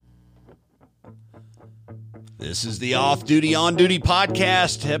This is the Off Duty On Duty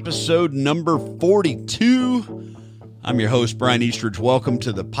podcast, episode number 42. I'm your host, Brian Eastridge. Welcome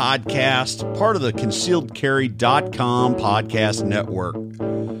to the podcast, part of the concealedcarry.com podcast network.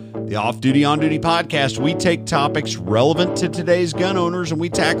 The Off Duty On Duty podcast, we take topics relevant to today's gun owners and we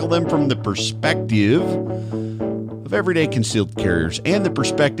tackle them from the perspective of everyday concealed carriers and the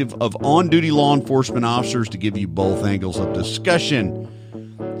perspective of on-duty law enforcement officers to give you both angles of discussion.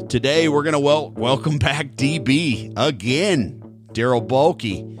 Today, we're going to welcome back DB again, Daryl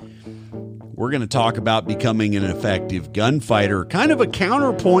Bulkey. We're going to talk about becoming an effective gunfighter, kind of a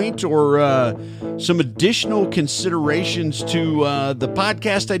counterpoint or some additional considerations to the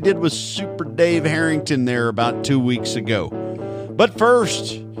podcast I did with Super Dave Harrington there about 2 weeks ago. But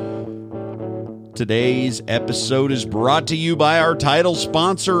first, today's episode is brought to you by our title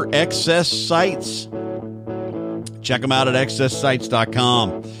sponsor, Excess Sights. Check them out at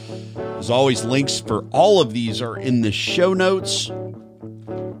excesssights.com. As always, links for all of these are in the show notes.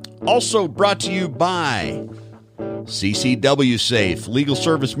 Also brought to you by CCW Safe, legal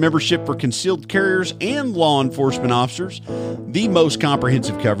service membership for concealed carriers and law enforcement officers. The most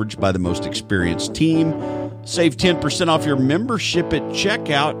comprehensive coverage by the most experienced team. Save 10% off your membership at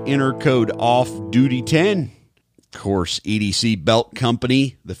checkout. Enter code OFFDUTY10. Of course, EDC Belt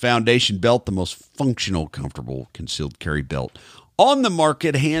Company, the foundation belt, the most functional, comfortable concealed carry belt on the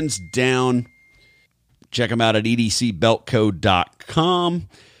market, hands down. Check them out at edcbeltco.com.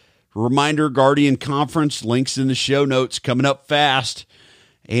 Reminder, Guardian Conference, links in the show notes, coming up fast.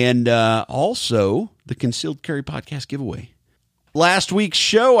 And also, the Concealed Carry Podcast giveaway. Last week's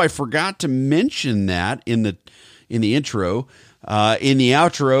show, I forgot to mention that in the intro. In the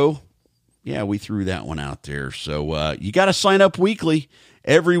outro, yeah, we threw that one out there. So you got to sign up weekly,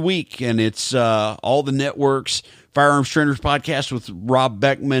 every week. And it's all the networks, Firearms Trainers Podcast with Rob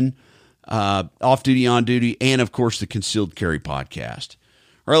Beckman, Off Duty, On Duty, and, of course, the Concealed Carry Podcast.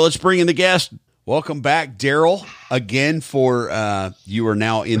 All right, let's bring in the guest. Welcome back, Daryl, again for you are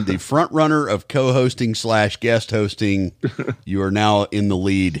now in the front runner of co-hosting / guest hosting. You are now in the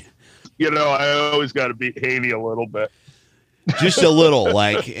lead. You know, I always got to beat Haney a little bit. Just a little,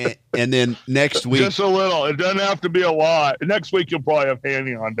 like, and then next week. Just a little. It doesn't have to be a lot. Next week, you'll probably have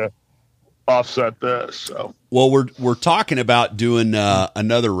Haney on to offset this. So, well, we're talking about doing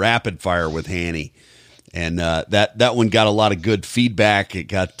another rapid fire with Haney. And that one got a lot of good feedback. It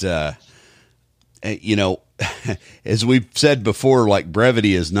got, as we've said before, like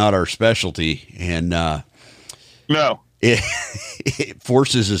brevity is not our specialty, and no, it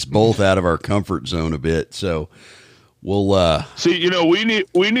forces us both out of our comfort zone a bit. So we'll see.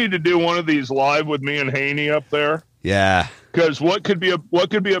 We need to do one of these live with me and Haney up there. Yeah, because what could be a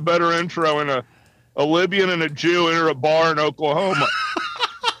better intro in a Libyan and a Jew enter a bar in Oklahoma?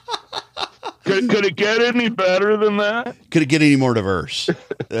 Could it get any better than that? Could it get any more diverse?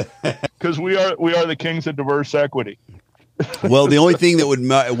 Because we are the kings of diverse equity. Well, the only thing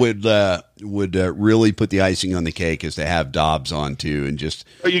that would really put the icing on the cake is to have Dobbs on too, and just.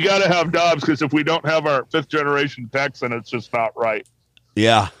 But you got to have Dobbs, because if we don't have our 5th generation Texan, it's just not right.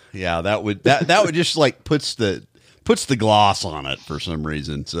 Yeah, that would just like puts the gloss on it for some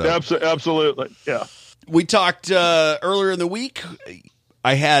reason. So absolutely, yeah. We talked earlier in the week.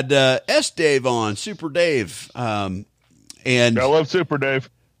 I had S. Dave on, Super Dave, and I love Super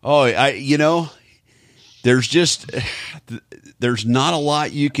Dave. Oh, there's not a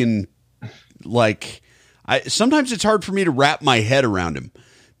lot you can like. Sometimes it's hard for me to wrap my head around him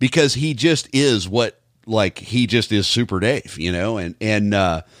because he just is he just is Super Dave, and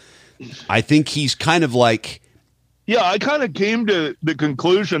I think he's kind of like. Yeah, I kind of came to the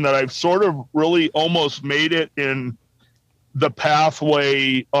conclusion that I've sort of really almost made it in the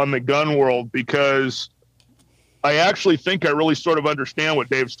pathway on the gun world, because I actually think I really sort of understand what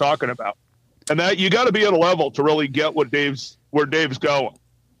Dave's talking about, and that you got to be at a level to really get where Dave's going.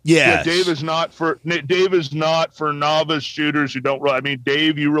 Yeah, Dave is not for novice shooters who don't really. I mean,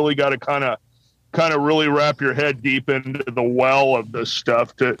 Dave, you really got to kind of really wrap your head deep into the well of this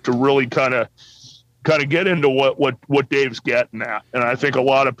stuff to really kind of get into what Dave's getting at, and I think a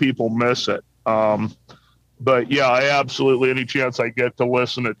lot of people miss it. But yeah, I absolutely, any chance I get to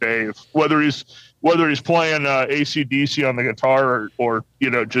listen to Dave, whether he's playing AC/DC on the guitar or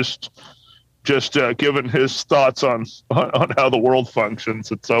just giving his thoughts on how the world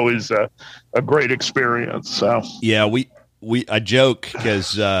functions, it's always a great experience. So yeah, I joke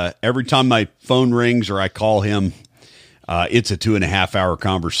because every time my phone rings or I call him, it's a 2.5 hour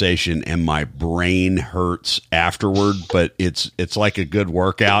conversation and my brain hurts afterward, but it's like a good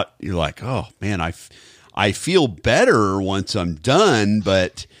workout. You're like, oh man, I feel better once I'm done,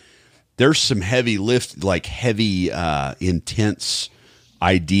 but there's some heavy intense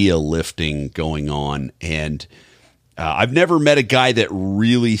idea lifting going on. And I've never met a guy that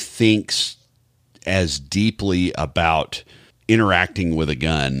really thinks as deeply about interacting with a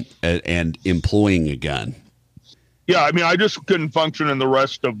gun and employing a gun. Yeah, I mean, I just couldn't function in the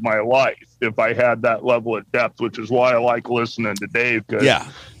rest of my life if I had that level of depth, which is why I like listening to Dave.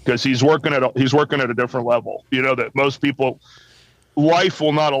 Because he's working at a different level. You know, that most people, life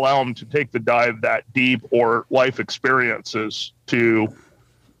will not allow them to take the dive that deep, or life experiences to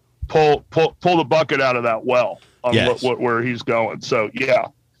pull the bucket out of that well on where he's going. So yeah,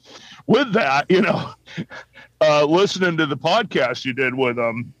 with that, you know, listening to the podcast you did with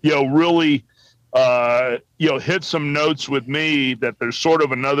him, you know, really, you know, hit some notes with me that there's sort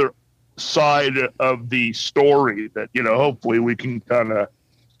of another side of the story that, you know, hopefully we can kind of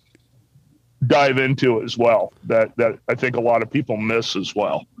dive into as well, that I think a lot of people miss as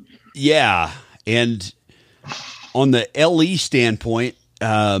well. Yeah. And on the LE standpoint,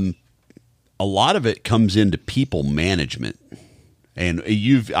 a lot of it comes into people management. And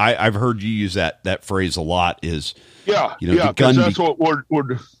I've heard you use that phrase a lot, is, you know, because that's what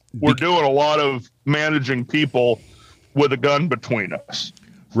we're doing, a lot of managing people with a gun between us.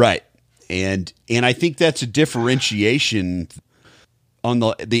 Right. And I think that's a differentiation on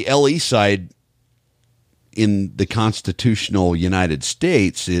the LE side. In the constitutional United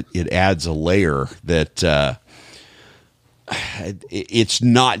States, it adds a layer that it's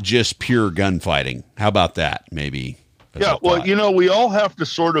not just pure gunfighting. How about that? Maybe. Yeah, well, you know, we all have to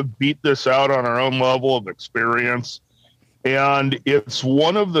sort of beat this out on our own level of experience. And it's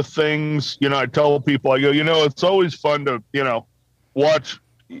one of the things, you know, I tell people, I go, you know, it's always fun to, you know, watch,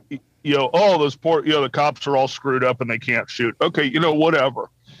 you know, oh, those poor, you know, the cops are all screwed up and they can't shoot. Okay, you know, whatever.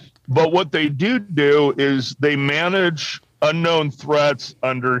 But what they do is they manage unknown threats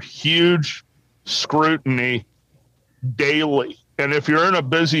under huge scrutiny daily. And if you're in a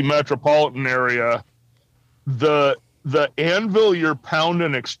busy metropolitan area, the anvil you're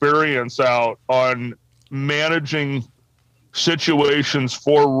pounding experience out on managing situations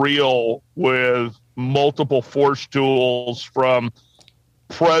for real with multiple force tools, from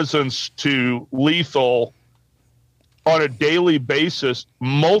presence to lethal, on a daily basis,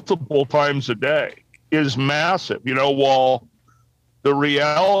 multiple times a day, is massive. You know, while the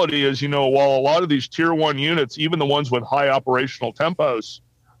reality is, you know, while a lot of these tier 1 units, even the ones with high operational tempos,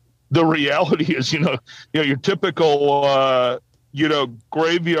 the reality is, you know, your typical, you know,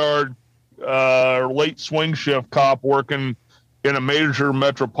 graveyard or late swing shift cop working in a major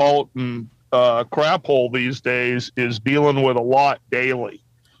metropolitan crap hole these days is dealing with a lot daily.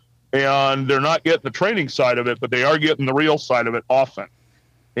 And they're not getting the training side of it, but they are getting the real side of it often.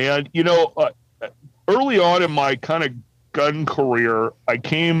 And, you know, early on in my kind of gun career, I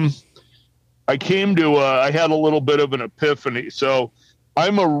had a little bit of an epiphany. So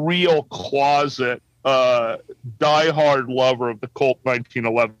I'm a real closet, diehard lover of the Colt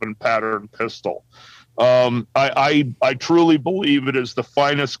 1911 pattern pistol. I truly believe it is the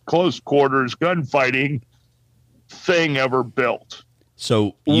finest close quarters gunfighting thing ever built.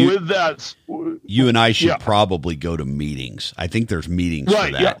 So you and I should probably go to meetings. I think there's meetings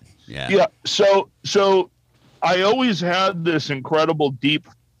for that. Yeah. So I always had this incredible deep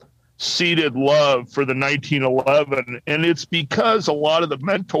seated love for the 1911. And it's because a lot of the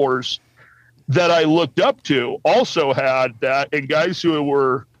mentors that I looked up to also had that, and guys who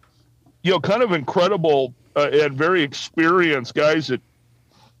were, you know, kind of incredible and very experienced guys that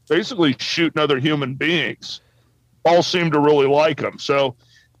basically shooting other human beings, all seemed to really like them. So,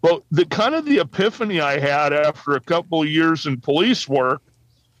 but the kind of the epiphany I had after a couple of years in police work,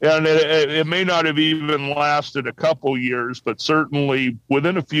 and it may not have even lasted a couple years, but certainly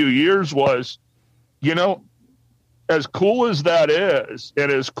within a few years, was, you know, as cool as that is,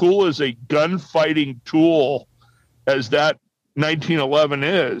 and as cool as a gunfighting tool as that 1911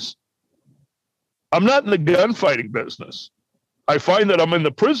 is, I'm not in the gunfighting business. I find that I'm in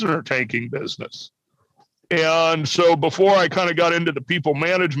the prisoner taking business. And so before I kind of got into the people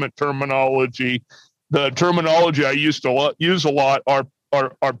management terminology, the terminology I used to use a lot are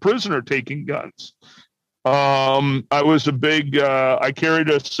prisoner taking guns. I was a big, I carried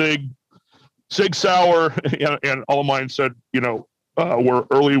a Sig Sauer, and all of mine said, you know, were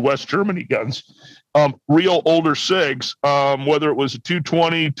early West Germany guns, real older SIGs, whether it was a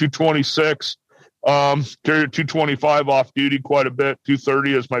 220, 226, carried a 225 off duty quite a bit,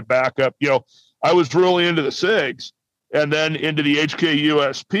 230 as my backup. You know, I was really into the SIGs and then into the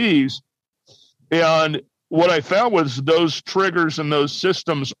HKUSPs. And what I found was those triggers and those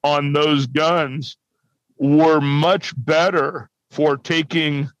systems on those guns were much better for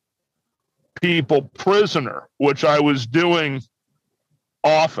taking people prisoner, which I was doing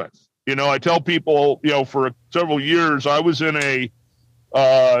often. I tell people, for several years, I was in a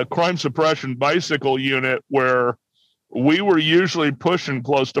crime suppression bicycle unit where we were usually pushing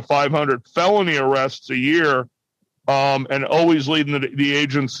close to 500 felony arrests a year, and always leading the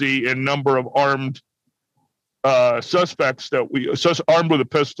agency in number of armed suspects armed with a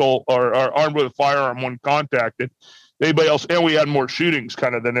pistol or armed with a firearm when contacted. Anybody else, and we had more shootings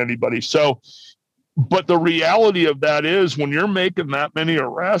kind of than anybody. So, but the reality of that is when you're making that many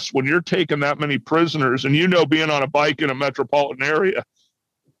arrests, when you're taking that many prisoners, and being on a bike in a metropolitan area,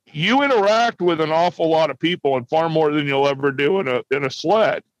 you interact with an awful lot of people, and far more than you'll ever do in a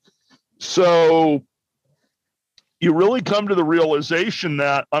sled. So you really come to the realization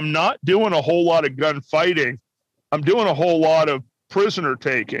that I'm not doing a whole lot of gunfighting. I'm doing a whole lot of prisoner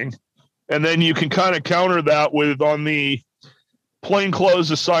taking. And then you can kind of counter that with, on the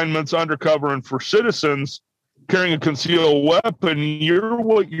plainclothes assignments, undercover and for citizens, carrying a concealed weapon,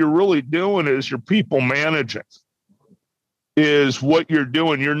 what you're really doing is you're people managing is what you're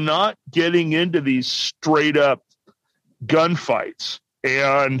doing. You're not getting into these straight up gunfights.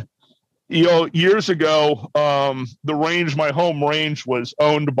 And, years ago, my home range was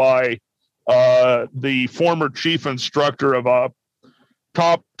owned by the former chief instructor of a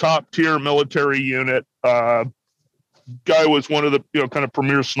top tier military unit. Guy was one of the kind of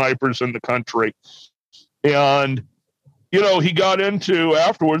premier snipers in the country, and he got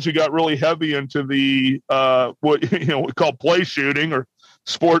really heavy into the what we call play shooting or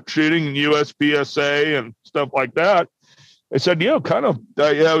sport shooting and USPSA and stuff like that. I said, it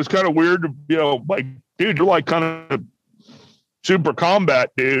was kind of weird to, like, dude, you're like kind of super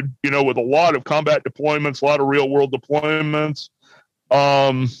combat dude, with a lot of combat deployments, a lot of real world deployments,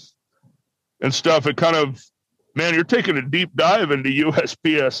 and stuff. It kind of, man, you're taking a deep dive into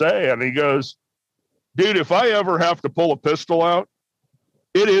USPSA. And he goes, dude, if I ever have to pull a pistol out,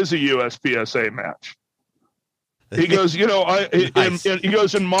 it is a USPSA match. He goes, nice. and he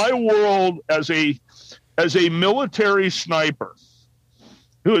goes, in my world, as a military sniper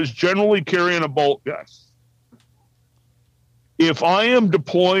who is generally carrying a bolt gun, if I am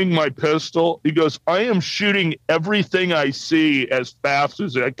deploying my pistol, he goes, I am shooting everything I see as fast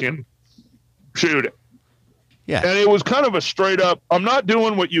as I can shoot it. Yeah. And it was kind of a straight up, I'm not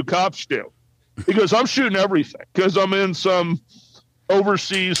doing what you cops do. He goes, I'm shooting everything because I'm in some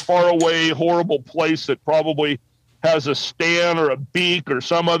overseas, far away, horrible place that probably has a stand or a beak or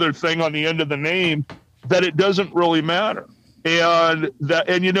some other thing on the end of the name that it doesn't really matter. And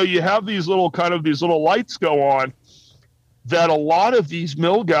you have these little lights go on that a lot of these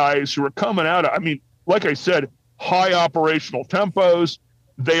mill guys who are coming out of, like I said, high operational tempos,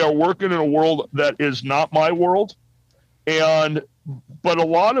 they are working in a world that is not my world. But a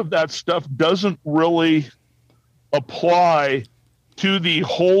lot of that stuff doesn't really apply to the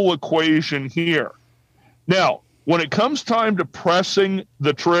whole equation here. Now, when it comes time to pressing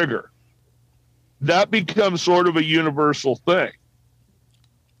the trigger, that becomes sort of a universal thing.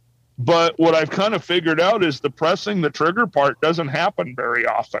 But what I've kind of figured out is the pressing the trigger part doesn't happen very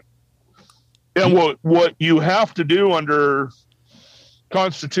often. And what you have to do under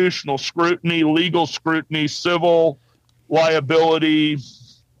constitutional scrutiny, legal scrutiny, civil liability,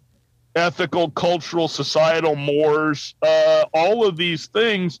 ethical, cultural, societal mores, all of these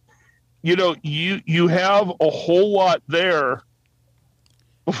things, you have a whole lot there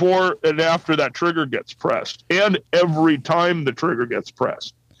before and after that trigger gets pressed, and every time the trigger gets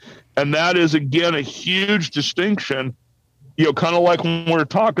pressed. And that is, again, a huge distinction, kind of like when we're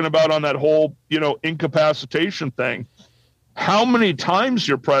talking about on that whole, incapacitation thing. How many times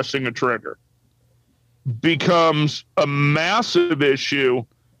you're pressing a trigger becomes a massive issue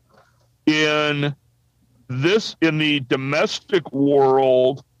in the domestic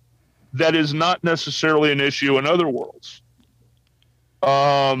world that is not necessarily an issue in other worlds.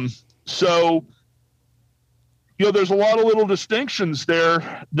 So, there's a lot of little distinctions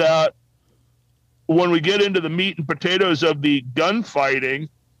there that when we get into the meat and potatoes of the gunfighting,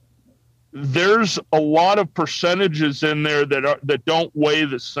 there's a lot of percentages in there that don't weigh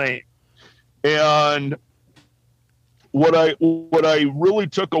the same. And what I really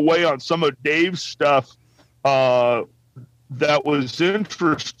took away on some of Dave's stuff that was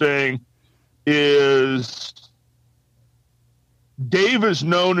interesting is Dave is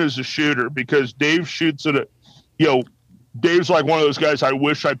known as a shooter because Dave shoots at Dave's like one of those guys, I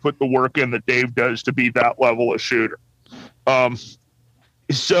wish I put the work in that Dave does to be that level of shooter.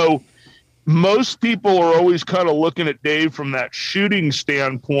 So most people are always kind of looking at Dave from that shooting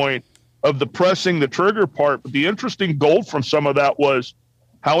standpoint of the pressing the trigger part. But the interesting goal from some of that was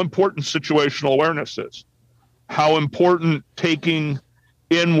how important situational awareness is, how important taking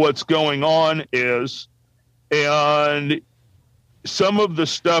in what's going on is, and some of the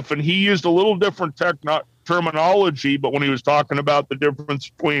stuff, and he used a little different terminology, but when he was talking about the difference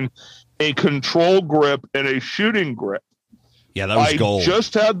between a control grip and a shooting grip. Yeah, that was gold.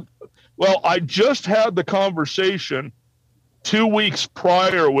 I just had the conversation 2 weeks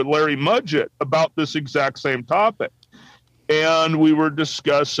prior with Larry Mudgett about this exact same topic. And we were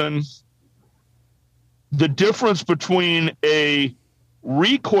discussing the difference between a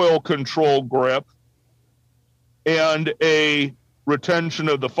recoil control grip and a retention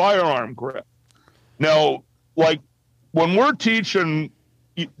of the firearm grip. Now, like when we're teaching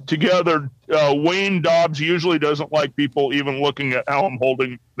together, Wayne Dobbs usually doesn't like people even looking at how I'm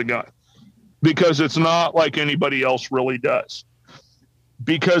holding the gun, because it's not like anybody else really does.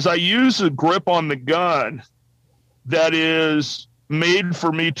 Because I use a grip on the gun that is made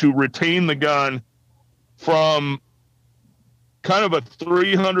for me to retain the gun from kind of a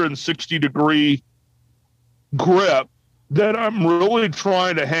 360-degree grip that I'm really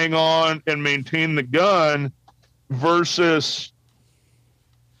trying to hang on and maintain the gun versus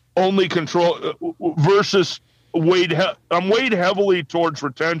only control versus I'm weighed heavily towards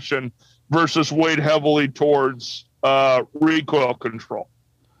retention versus weighed heavily towards recoil control,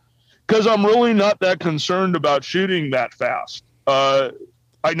 because I'm really not that concerned about shooting that fast. I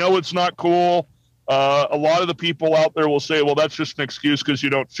know it's not cool. A lot of the people out there will say, well, that's just an excuse because you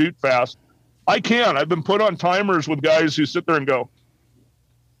don't shoot fast. I can. I've been put on timers with guys who sit there and go,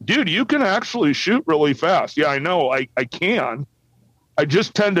 dude, you can actually shoot really fast. Yeah, I know. I can. I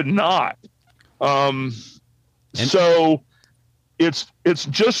just tend to not. So it's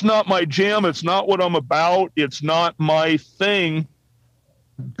just not my jam. It's not what I'm about. It's not my thing,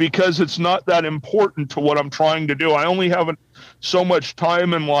 because it's not that important to what I'm trying to do. I only have so much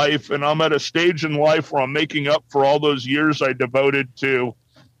time in life, and I'm at a stage in life where I'm making up for all those years I devoted to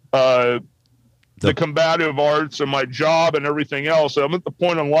the combative arts and my job and everything else. I'm at the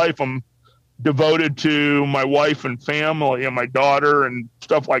point in life I'm devoted to my wife and family and my daughter and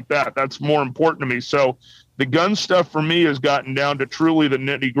stuff like that. That's more important to me. So the gun stuff for me has gotten down to truly the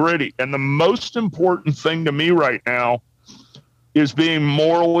nitty gritty. And the most important thing to me right now is being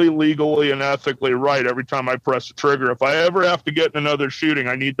morally, legally, and ethically right every time I press a trigger. If I ever have to get in another shooting,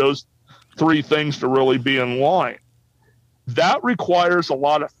 I need those three things to really be in line. That requires a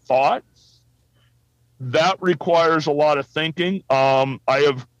lot of thought. That requires a lot of thinking. I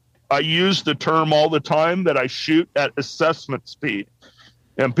use the term all the time that I shoot at assessment speed.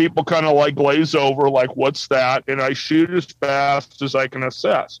 And people kind of like glaze over, like, what's that? And I shoot as fast as I can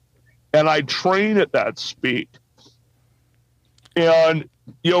assess. And I train at that speed. And,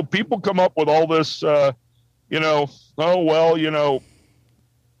 people come up with all this, muscle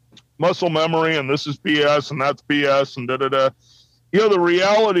memory, and this is BS, and that's BS, and da-da-da. The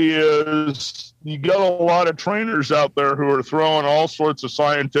reality is you got a lot of trainers out there who are throwing all sorts of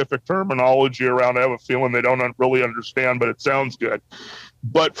scientific terminology around. I have a feeling they don't really understand, but it sounds good.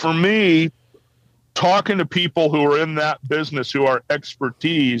 But for me, talking to people who are in that business, who are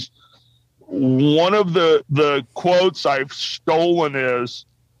expertise, one of the quotes I've stolen is,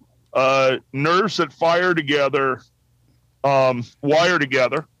 nerves that fire together, wire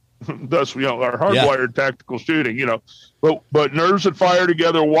together. Thus, our hardwired tactical shooting, but nerves that fire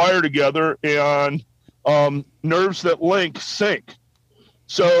together, wire together, and nerves that link, sync.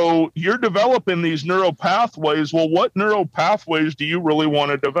 So you're developing these neural pathways. Well, what neural pathways do you really want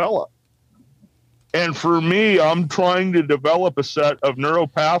to develop? And for me, I'm trying to develop a set of neural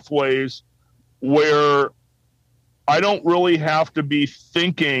pathways where I don't really have to be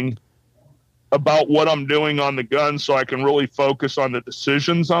thinking about what I'm doing on the gun, so I can really focus on the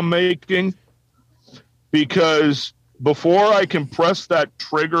decisions I'm making. Because before I can press that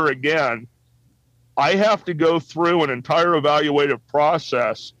trigger again, I have to go through an entire evaluative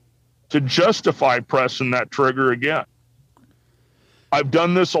process to justify pressing that trigger again. I've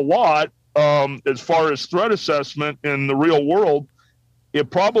done this a lot as far as threat assessment in the real world. It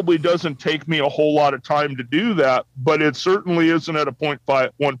probably doesn't take me a whole lot of time to do that, but it certainly isn't at a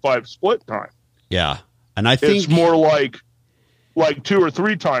 0.15 split time. Yeah. And I think it's more like 2 or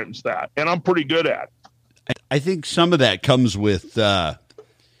 3 times that, and I'm pretty good at it. I think some of that comes with, I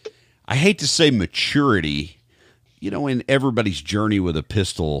hate to say maturity. In everybody's journey with a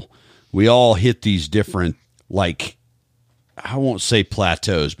pistol, we all hit these different, I won't say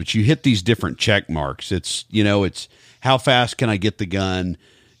plateaus, but you hit these different check marks. It's how fast can I get the gun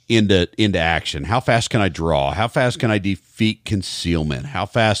into action? How fast can I draw? How fast can I defeat concealment? How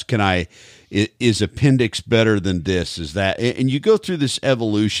fast can I Is appendix better than this? Is that, and you go through this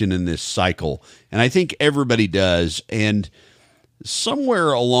evolution in this cycle, and I think everybody does. And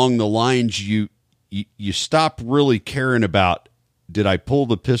somewhere along the lines, you stop really caring about, did I pull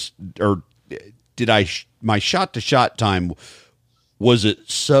the pistol, or did my shot to shot time, was it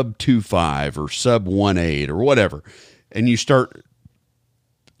sub 2.5 or sub 1.8 or whatever? And you start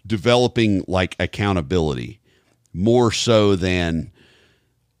developing like accountability more so than,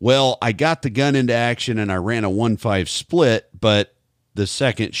 well, I got the gun into action and I ran a 1.5 split, but the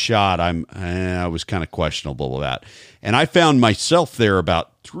second shot I was kind of questionable about. And I found myself there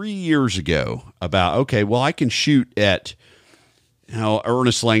about 3 years ago about, okay, well, I can shoot at how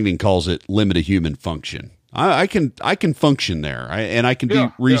Ernest Langdon calls it, limited human function. I can function there, and I can be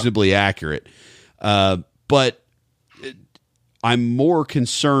reasonably accurate. But I'm more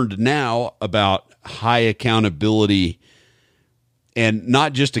concerned now about high accountability, and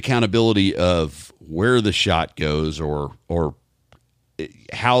not just accountability of where the shot goes or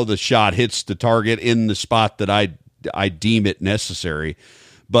how the shot hits the target in the spot that I deem it necessary,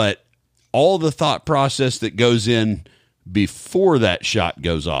 but all the thought process that goes in before that shot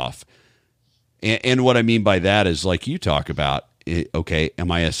goes off. And what I mean by that is, like you talk about, okay,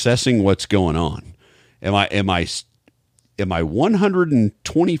 am I assessing what's going on? Am I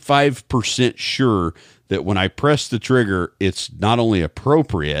 125% sure that when I press the trigger, it's not only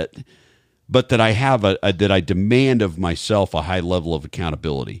appropriate, but that I have that I demand of myself a high level of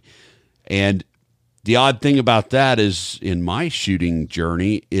accountability? And the odd thing about that is, in my shooting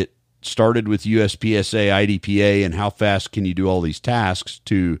journey, it started with USPSA, IDPA, and how fast can you do all these tasks,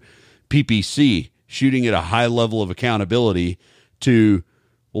 to PPC, shooting at a high level of accountability, to,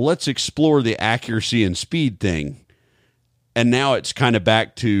 well, let's explore the accuracy and speed thing. And now it's kind of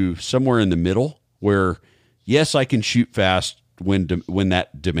back to somewhere in the middle where, yes, I can shoot fast when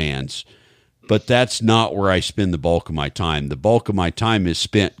that demands, but that's not where I spend the bulk of my time. The bulk of my time is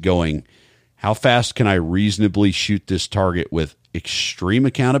spent going, how fast can I reasonably shoot this target with extreme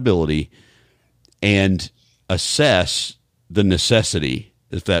accountability and assess the necessity,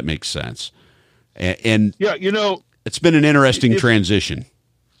 if that makes sense. And yeah, it's been an interesting transition.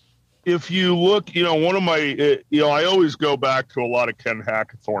 If you look, one of my, I always go back to a lot of Ken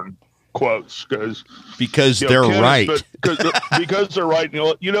Hackathorn quotes because they're right. Because they're right.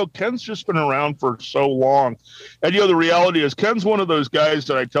 Ken's just been around for so long, and the reality is Ken's one of those guys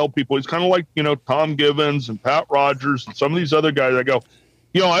that I tell people he's kind of like Tom Givens and Pat Rogers and some of these other guys. I go,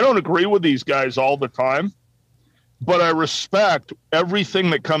 I don't agree with these guys all the time, but I respect everything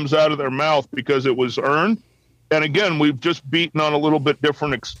that comes out of their mouth because it was earned. And again, we've just beaten on a little bit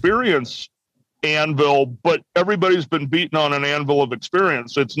different experience anvil, but everybody's been beaten on an anvil of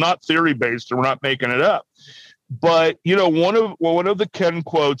experience. It's not theory based, and we're not making it up. But one of the Ken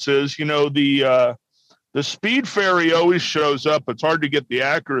quotes is, the speed fairy always shows up. It's hard to get the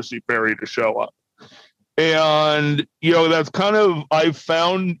accuracy fairy to show up. And that's kind of, I've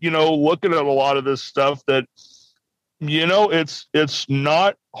found, looking at a lot of this stuff, that it's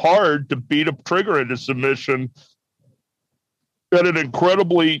not hard to beat a trigger into submission at an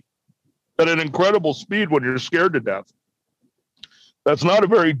incredible speed when you're scared to death. That's not a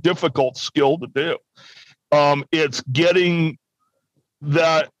very difficult skill to do. It's getting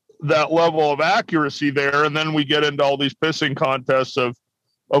that level of accuracy there, and then we get into all these pissing contests of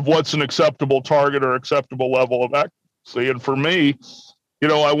what's an acceptable target or acceptable level of accuracy. And for me,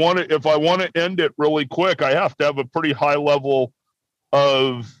 if I want to end it really quick, I have to have a pretty high level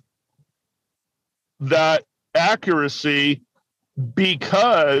of that accuracy,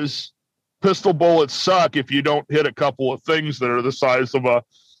 because pistol bullets suck if you don't hit a couple of things that are the size of a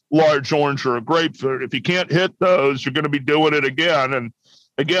large orange or a grapefruit. If you can't hit those, you're going to be doing it again. And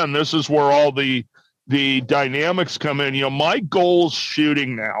again, this is where all the dynamics come in. My goal's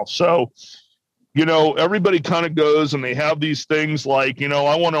shooting now. So, everybody kind of goes and they have these things like,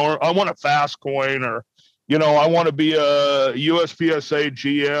 I want a fast coin, or, I want to be a USPSA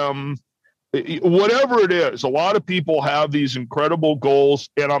GM, whatever it is. A lot of people have these incredible goals,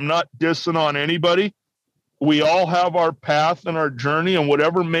 and I'm not dissing on anybody. We all have our path and our journey, and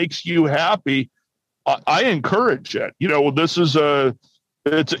whatever makes you happy, I encourage it. This is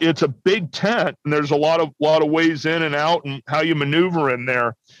it's a big tent, and there's a lot of ways in and out and how you maneuver in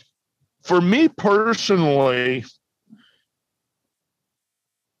there. For me personally,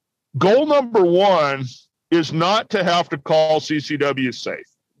 goal number one is not to have to call CCW safe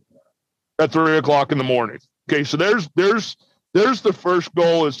at 3:00 in the morning. Okay, so there's the first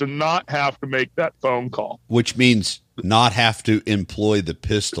goal, is to not have to make that phone call, which means not have to employ the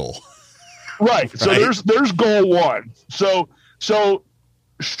pistol. Right. So there's goal one. So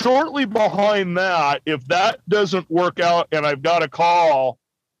shortly behind that, if that doesn't work out and I've got a call,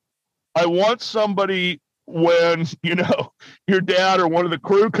 I want somebody, when, you know, your dad or one of the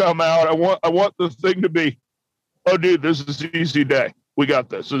crew come out, I want the thing to be, oh, dude, this is an easy day. We got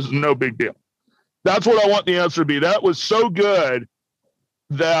this. This is no big deal. That's what I want the answer to be. That was so good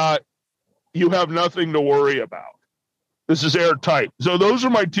that you have nothing to worry about. This is airtight. So those are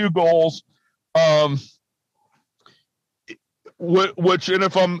my two goals. Which, and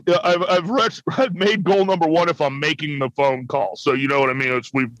if I've made goal number one if I'm making the phone call. So you know what I mean.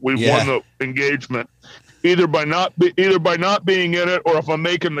 We've won the engagement either by not being in it, or if I'm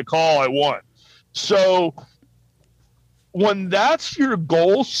making the call, I won. So when that's your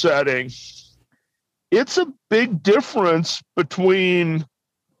goal setting, it's a big difference between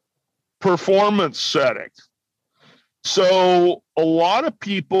performance setting. So a lot of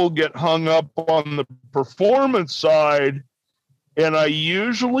people get hung up on the performance side, and I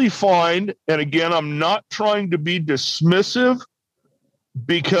usually find, and again, I'm not trying to be dismissive,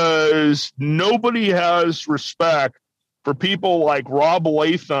 because nobody has respect for people like Rob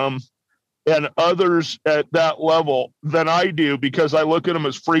Latham and others at that level than I do, because I look at them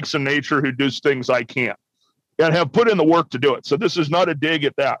as freaks in nature who do things I can't and have put in the work to do it. So this is not a dig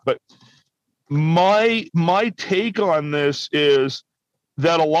at that, but my take on this is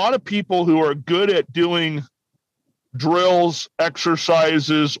that a lot of people who are good at doing drills,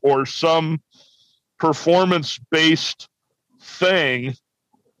 exercises, or some performance-based thing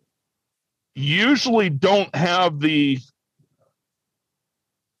usually don't have the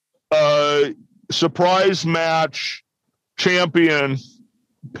surprise match champion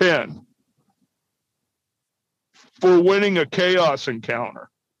pin for winning a chaos encounter,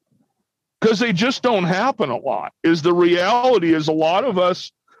 because they just don't happen a lot. Is the reality is a lot of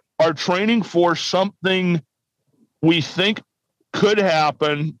us are training for something we think could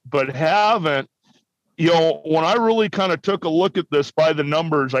happen but haven't. You know, when I really kind of took a look at this by the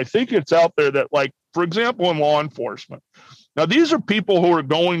numbers, I think it's out there that, like, for example, in law enforcement, now these are people who are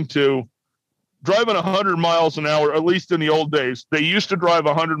going to driving 100 miles an hour, at least in the old days. They used to drive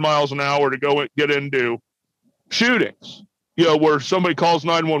 100 miles an hour to go get into shootings, you know, where somebody calls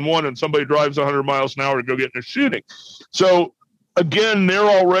 911 and somebody drives 100 miles an hour to go get in a shooting. So again, they're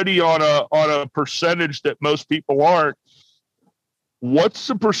already on a percentage that most people aren't. What's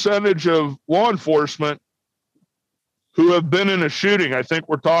the percentage of law enforcement who have been in a shooting? I think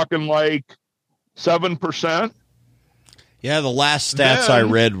we're talking like 7%. Yeah, the last stats I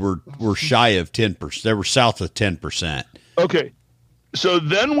read were shy of 10%. They were south of 10%. Okay. So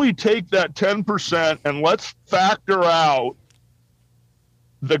then we take that 10% and let's factor out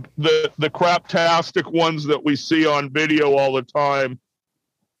the craptastic ones that we see on video all the time,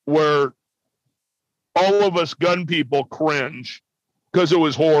 where all of us gun people cringe because it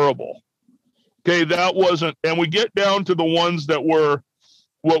was horrible. Okay, that wasn't, and we get down to the ones that were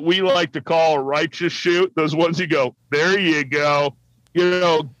what we like to call a righteous shoot. Those ones you go, there you go, you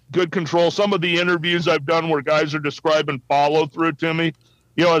know, good control. Some of the interviews I've done where guys are describing follow through to me,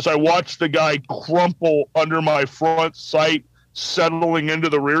 you know, as I watch the guy crumple under my front sight, settling into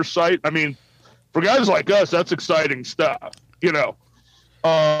the rear sight. I mean, for guys like us, that's exciting stuff, you know.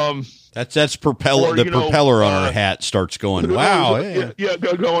 That's propeller. The propeller on our hat starts going. Wow,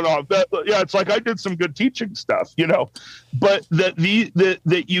 going off. It's like I did some good teaching stuff, you know. But that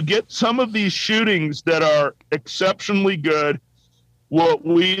you get some of these shootings that are exceptionally good, what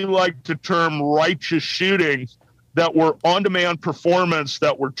we like to term righteous shootings, that were on-demand performance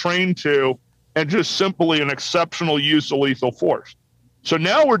that we're trained to, and just simply an exceptional use of lethal force. So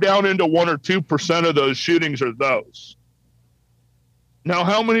now we're down into 1 or 2% of those shootings are those. Now,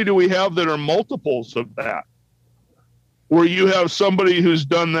 how many do we have that are multiples of that? Where you have somebody who's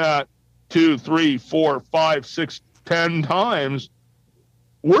done that 2, 3, 4, 5, 6, 10 times.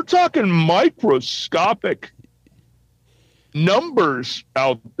 We're talking microscopic numbers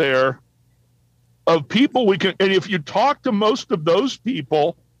out there of people we can, and if you talk to most of those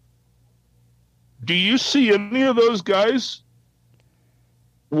people, do you see any of those guys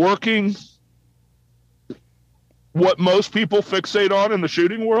working what most people fixate on in the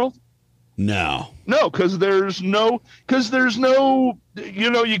shooting world? No, because there's no, you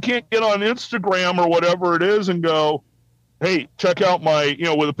know, you can't get on Instagram or whatever it is and go, hey, check out my, you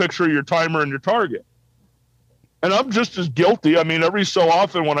know, with a picture of your timer and your target. And I'm just as guilty. I mean, every so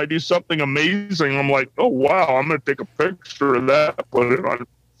often when I do something amazing, I'm like, oh, wow, I'm going to take a picture of that, put it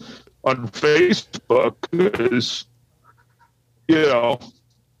on Facebook, because, you know,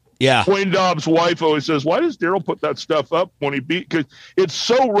 yeah. Wayne Dobbs' wife always says, why does Daryl put that stuff up when he beat? Because it's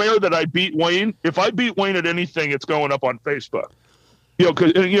so rare that I beat Wayne. If I beat Wayne at anything, it's going up on Facebook.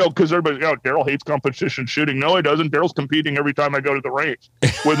 because everybody, Daryl hates competition shooting. No, he doesn't. Daryl's competing every time I go to the range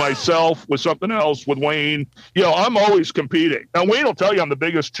with myself, with something else, with Wayne. I'm always competing. Now, Wayne will tell you I'm the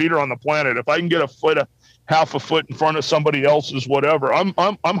biggest cheater on the planet. If I can get half a foot in front of somebody else's, whatever, I'm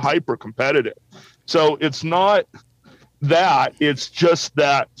hyper competitive. So it's not that. It's just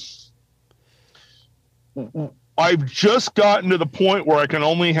that I've just gotten to the point where I can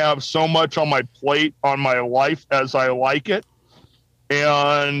only have so much on my plate on my life as I like it.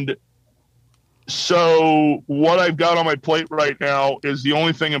 And so what I've got on my plate right now is the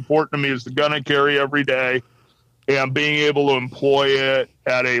only thing important to me is the gun I carry every day and being able to employ it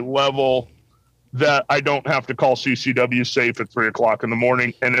at a level that I don't have to call CCW safe at 3:00 in the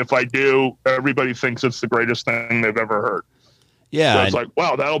morning. And if I do, everybody thinks it's the greatest thing they've ever heard. Yeah. So it's like,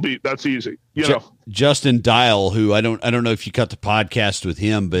 wow, that's easy. Justin Dial, who I don't know if you cut the podcast with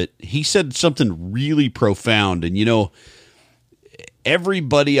him, but he said something really profound. And,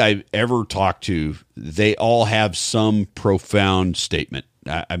 everybody I've ever talked to, they all have some profound statement.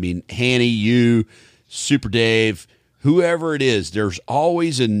 I mean, Hanny, you, Super Dave, whoever it is, there's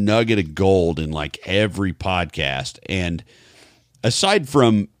always a nugget of gold in like every podcast. And aside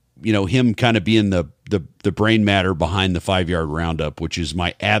from, him kind of being the brain matter behind the 5-yard roundup, which is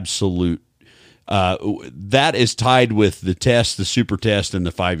my absolute, that is tied with the test, the super test, and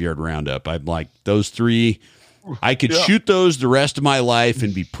the 5-yard roundup. I'm like, those three, I could shoot those the rest of my life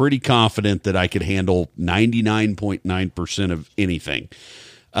and be pretty confident that I could handle 99.9% of anything.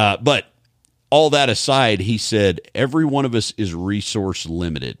 But all that aside, he said, every one of us is resource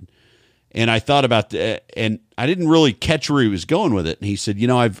limited. And I thought about that, and I didn't really catch where he was going with it. And he said,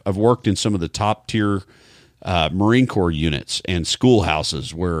 I've worked in some of the top tier Marine Corps units and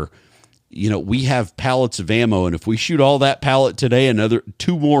schoolhouses where, we have pallets of ammo, and if we shoot all that pallet today, another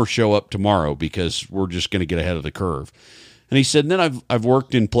 2 more show up tomorrow because we're just going to get ahead of the curve. And he said, and then I've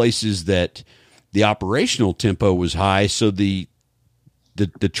worked in places that the operational tempo was high, so the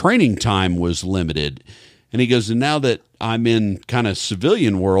training time was limited. And he goes, and now that I'm in kind of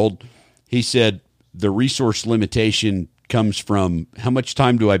civilian world, he said, the resource limitation comes from how much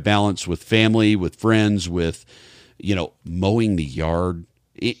time do I balance with family, with friends, with, mowing the yard,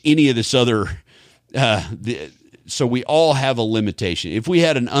 any of this other. So we all have a limitation. If we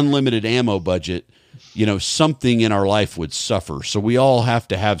had an unlimited ammo budget, something in our life would suffer. So we all have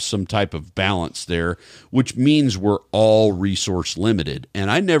to have some type of balance there, which means we're all resource limited. And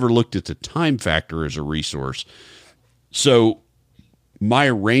I never looked at the time factor as a resource. So my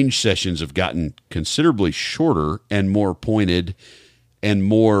range sessions have gotten considerably shorter and more pointed and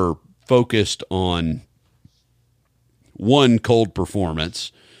more focused on cold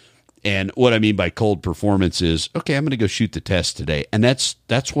performance. And what I mean by cold performance is, okay, I'm going to go shoot the test today. And that's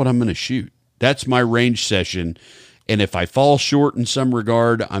what I'm going to shoot. That's my range session. And if I fall short in some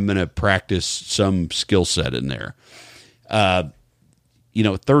regard, I'm going to practice some skill set in there. 30,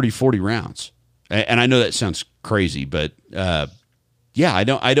 40 rounds. And I know that sounds crazy, but I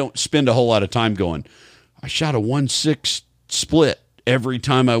don't spend a whole lot of time going, I shot a 1.6 split every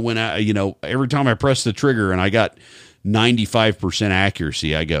time I went out, every time I pressed the trigger and I got 95%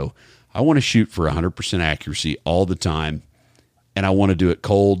 accuracy. I go, I want to shoot for 100% accuracy all the time. And I want to do it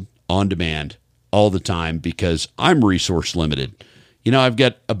cold, on demand, all the time because I'm resource limited. I've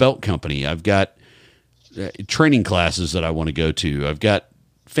got a belt company. I've got training classes that I want to go to. I've got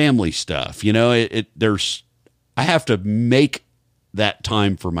family stuff. I have to make that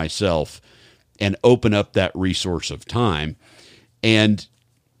time for myself and open up that resource of time. And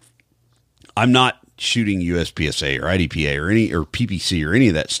I'm not shooting USPSA or IDPA or PPC or any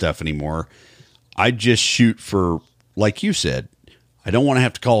of that stuff anymore. I just shoot for, like you said, I don't want to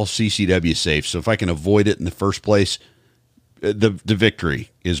have to call CCW safe. So if I can avoid it in the first place, the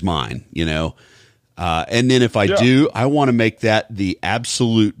victory is mine, and then if I do, I want to make that the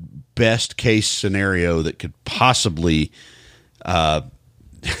absolute best case scenario that could possibly,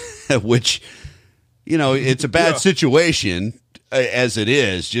 which, it's a bad situation as it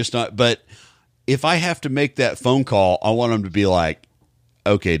is, just not, but if I have to make that phone call, I want them to be like,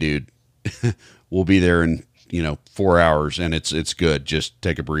 okay, dude, we'll be there in, 4 hours and it's good. Just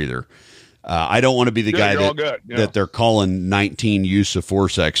take a breather. I don't want to be the guy that they're calling 19 use of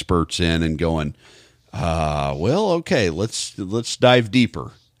force experts in and going, well, okay, let's dive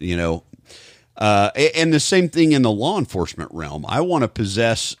deeper, and the same thing in the law enforcement realm. I want to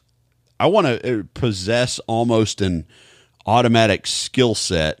possess almost an automatic skill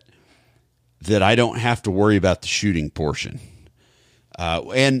set that I don't have to worry about the shooting portion.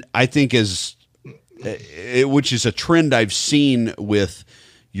 And I think which is a trend I've seen with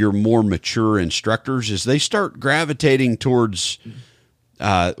your more mature instructors, is they start gravitating towards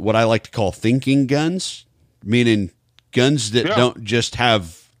what I like to call thinking guns, meaning guns that don't just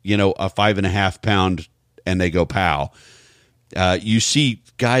have, a 5.5 pound and they go pow. You see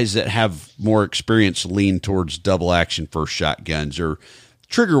guys that have more experience lean towards double action first shot guns, or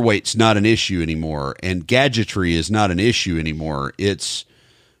trigger weight's not an issue anymore, and gadgetry is not an issue anymore. It's,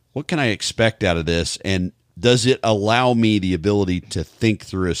 what can I expect out of this? And does it allow me the ability to think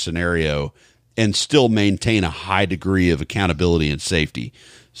through a scenario and still maintain a high degree of accountability and safety?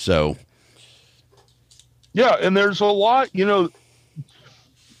 So, yeah, and there's a lot,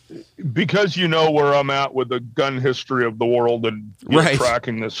 because where I'm at with the gun history of the world and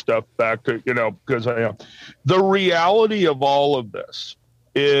tracking this stuff back to, because I am. The reality of all of this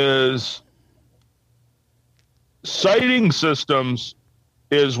is sighting systems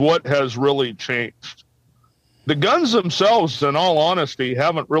is what has really changed. The guns themselves, in all honesty,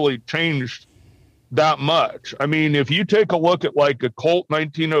 haven't really changed that much. I mean, if you take a look at like a Colt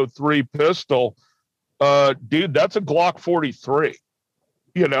 1903 pistol, dude, that's a Glock 43,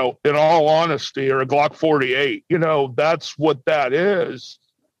 in all honesty, or a Glock 48, that's what that is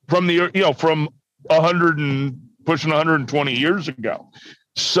from from 100 and pushing 120 years ago.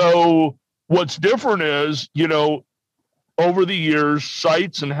 So what's different is, over the years,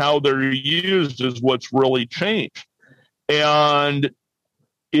 sights and how they're used is what's really changed. And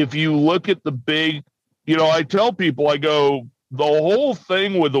if you look at the big, I tell people, I go, the whole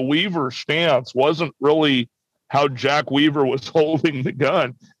thing with the Weaver stance wasn't really how Jack Weaver was holding the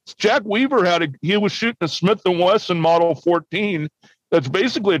gun. Jack Weaver he was shooting a Smith & Wesson Model 14. That's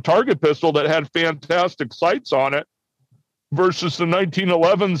basically a target pistol that had fantastic sights on it, versus the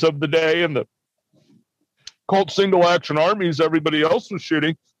 1911s of the day and the Colt single action armies everybody else was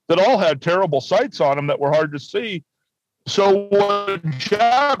shooting that all had terrible sights on them that were hard to see. So what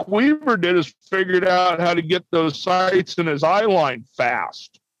Jack Weaver did is figured out how to get those sights in his eye line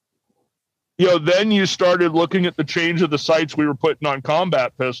fast. Then you started looking at the change of the sights we were putting on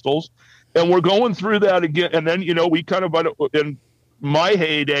combat pistols, and we're going through that again. And then, we kind of, in my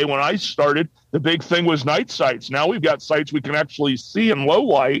heyday when I started, the big thing was night sights. Now we've got sights we can actually see in low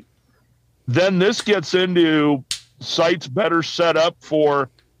light. Then this gets into sights better set up for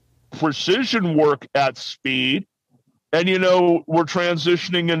precision work at speed. And, we're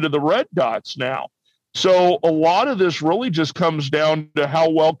transitioning into the red dots now. So a lot of this really just comes down to how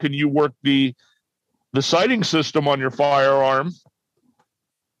well can you work the sighting system on your firearm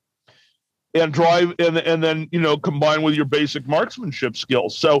and drive, and then, combine with your basic marksmanship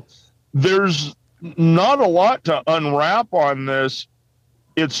skills. So there's not a lot to unwrap on this.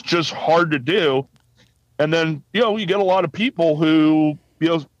 It's just hard to do. And then, you get a lot of people who,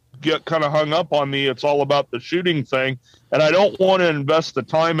 get kind of hung up on it's all about the shooting thing. And I don't want to invest the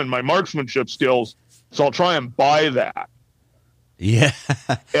time in my marksmanship skills. So I'll try and buy that. Yeah.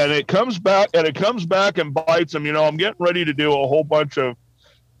 And it comes back and bites them. I'm getting ready to do a whole bunch of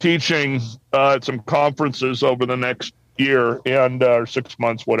teaching at some conferences over the next year and 6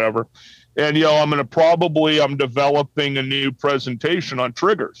 months, whatever. And, I'm developing a new presentation on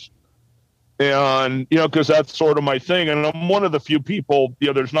triggers. And, because that's sort of my thing. And I'm one of the few people,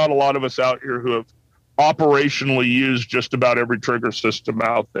 there's not a lot of us out here who have operationally used just about every trigger system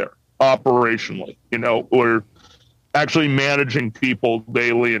out there. Operationally, we're actually managing people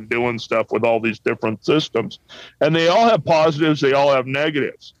daily and doing stuff with all these different systems. And they all have positives. They all have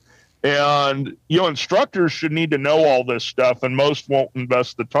negatives. And, instructors should need to know all this stuff, and most won't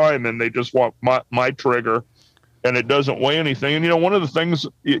invest the time, and they just want my trigger, and it doesn't weigh anything. And, one of the things,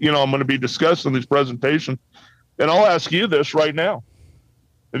 I'm going to be discussing in these presentations, and I'll ask you this right now.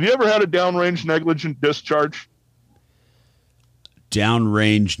 Have you ever had a downrange negligent discharge?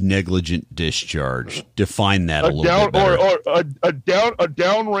 Downrange negligent discharge. Define that a little bit better. Or a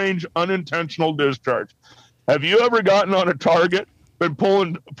downrange unintentional discharge. Have you ever gotten on a target, been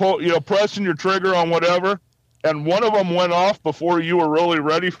pressing your trigger on whatever, and one of them went off before you were really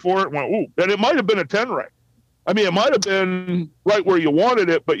ready for it? Went, ooh, and it might have been a 10 ring. I mean, it might have been right where you wanted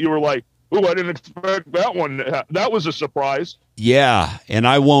it, but you were like, ooh, I didn't expect that one. That was a surprise. Yeah, and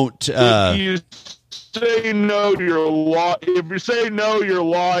I won't. If you say no, if you say no, you're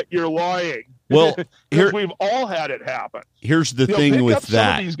lying. Well, we've all had it happen. Here's the thing with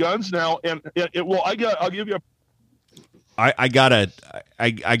that. Some of these guns now, and I'll give you. I got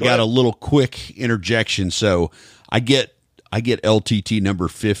a little quick interjection. So I get LTT number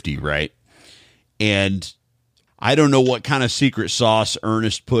 50, right? And I don't know what kind of secret sauce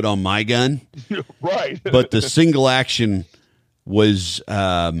Ernest put on my gun, right? But the single action was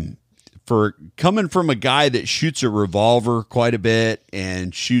for coming from a guy that shoots a revolver quite a bit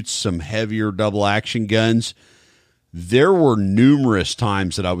and shoots some heavier double action guns. there were numerous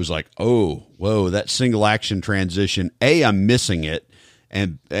times that I was like, oh, whoa, that single action transition, I'm missing it.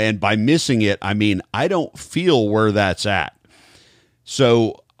 And by missing it, I mean, I don't feel where that's at.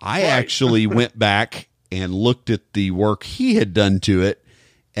 So I actually went back and looked at the work he had done to it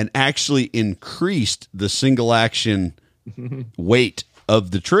and actually increased the single action weight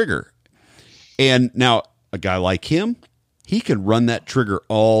of the trigger. And now a guy like him, he can run that trigger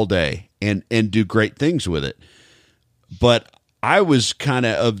all day and do great things with it. But I was kind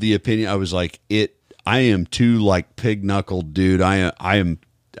of the opinion, I was like, I am too like pig knuckled, dude. I'm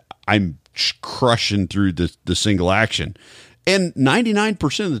crushing through the single action. And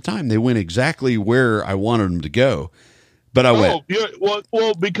 99% of the time they went exactly where I wanted them to go. But I went. Yeah,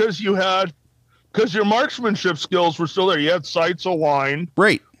 well, because your marksmanship skills were still there. You had sights aligned.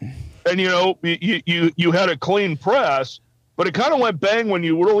 Right. And, you had a clean press, but it kind of went bang when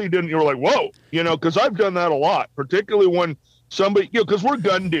you really didn't. You were like, whoa, because I've done that a lot, particularly when somebody, because we're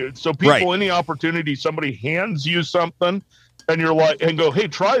gun dudes. So people, any opportunity, somebody hands you something and you're like, and go, hey,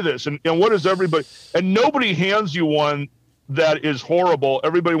 try this. And what is everybody, and nobody hands you one that is horrible.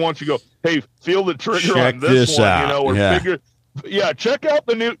 Everybody wants you to go, hey, feel the trigger check on this one, out. or check out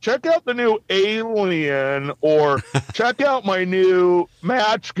the new Alien, or check out my new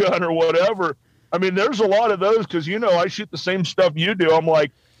match gun or whatever. I mean, there's a lot of those because, I shoot the same stuff you do. I'm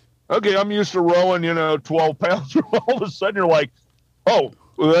like, okay, I'm used to rowing, 12 pounds. All of a sudden you're like, oh,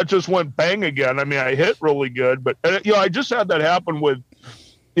 well, that just went bang again. I mean, I hit really good, but I just had that happen with,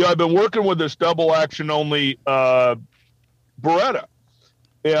 I've been working with this double action only, Beretta,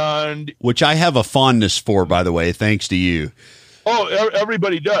 and which I have a fondness for, by the way, thanks to you. Oh,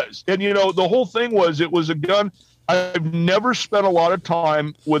 everybody does. And the whole thing was, it was a gun. I've never spent a lot of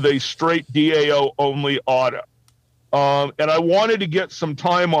time with a straight DAO only auto, and I wanted to get some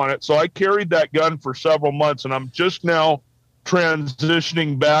time on it, so I carried that gun for several months, and I'm just now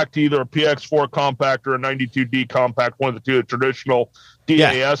transitioning back to either a PX4 compact or a 92D compact, one of the two, a traditional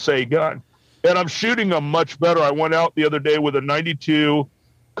DASA gun. And I'm shooting them much better. I went out the other day with a 92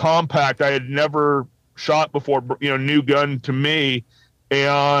 compact I had never shot before, new gun to me,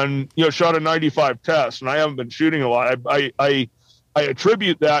 and, shot a 95 test, and I haven't been shooting a lot. I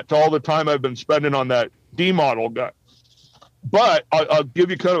attribute that to all the time I've been spending on that D model gun. But I'll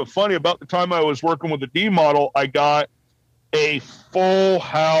give you kind of a funny, about the time I was working with the D model, I got a full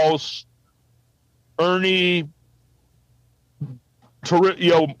house Ernie,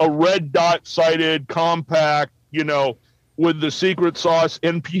 a red dot sighted compact, with the secret sauce,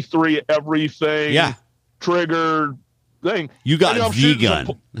 NP3, everything, trigger thing. You got V gun.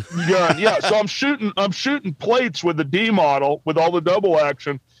 Yeah. So I'm shooting plates with the D model with all the double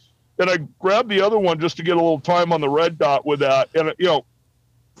action, and I grabbed the other one just to get a little time on the red dot with that. And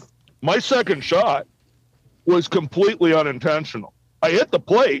my second shot was completely unintentional. I hit the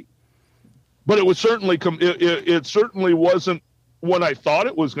plate, but it was certainly it certainly wasn't when I thought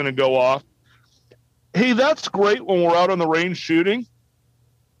it was going to go off. Hey, that's great when we're out on the range shooting.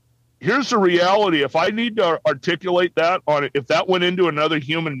 Here's the reality. If I need to articulate that on it, if that went into another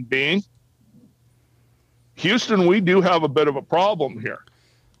human being, Houston, we do have a bit of a problem here.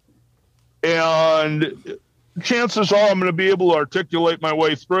 And chances are I'm going to be able to articulate my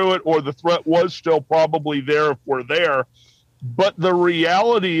way through it, or the threat was still probably there if we're there. But the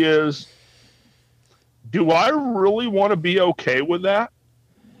reality is, do I really want to be okay with that?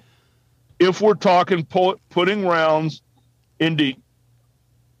 If we're talking putting rounds into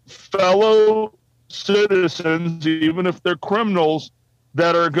fellow citizens, even if they're criminals,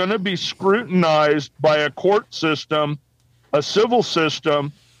 that are going to be scrutinized by a court system, a civil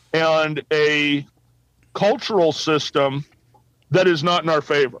system, and a cultural system that is not in our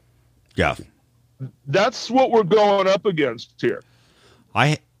favor. Yeah. That's what we're going up against here.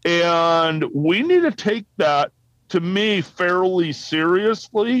 And we need to take that, to me, fairly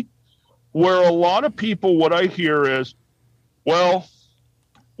seriously, where a lot of people, what I hear is, well,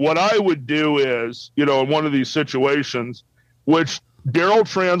 what I would do is, in one of these situations, which Daryl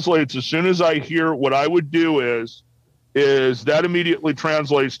translates as soon as I hear what I would do is that immediately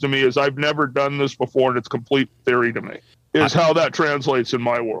translates to me as I've never done this before, and it's complete theory to me, is how that translates in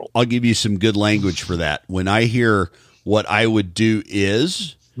my world. I'll give you some good language for that. When I hear what I would do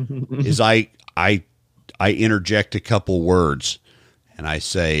is I interject a couple words and I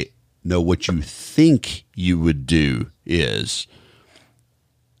say, no, what you think you would do is,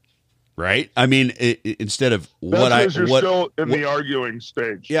 right? I mean, instead of That's you're still in the arguing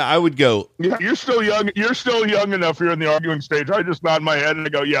stage. Yeah, I would go. Yeah, you're still young. You're still young enough. You're in the arguing stage. I just nod my head and I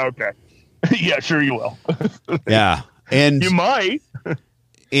go, yeah, okay, yeah, sure, you will. Yeah, and you might, and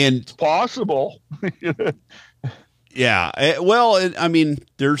it's possible. Yeah. I mean,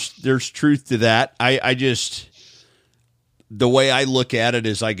 there's truth to that. I just, the way I look at it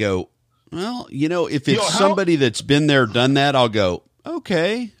is I go, well, if it's somebody that's been there, done that, I'll go,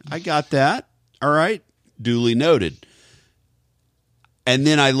 okay, I got that. All right. Duly noted. And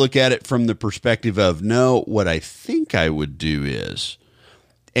then I look at it from the perspective of, no, what I think I would do is,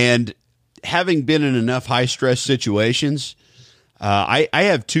 and having been in enough high stress situations, I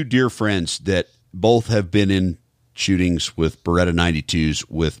have two dear friends that both have been in shootings with Beretta 92s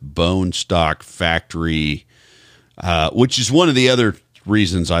with bone stock factory, which is one of the other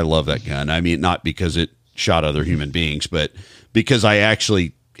reasons I love that gun. I mean, not because it shot other human beings, but because I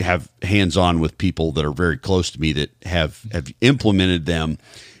actually have hands-on with people that are very close to me that have implemented them.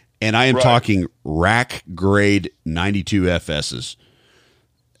 And I am talking rack grade 92 FSs.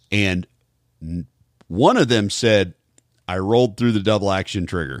 And one of them said, I rolled through the double action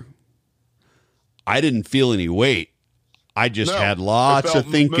trigger. I didn't feel any weight. I just had lots of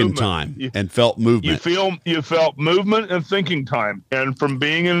thinking time and felt movement. You felt movement and thinking time. And from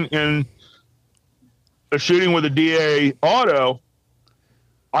being in a shooting with a DA auto,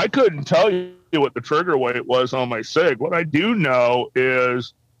 I couldn't tell you what the trigger weight was on my SIG. What I do know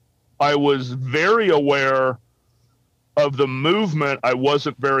is I was very aware of the movement. I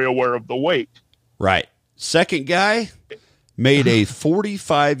wasn't very aware of the weight. Right. Second guy made a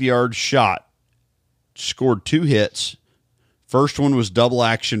 45-yard shot, scored 2 hits. First one was double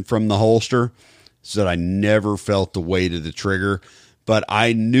action from the holster. Said I never felt the weight of the trigger, but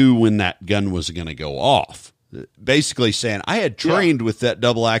I knew when that gun was going to go off. Basically saying I had trained with that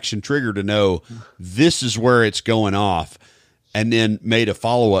double action trigger to know this is where it's going off, and then made a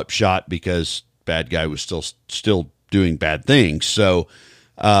follow-up shot because bad guy was still doing bad things. So,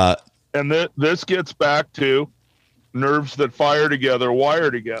 and this gets back to nerves that fire together,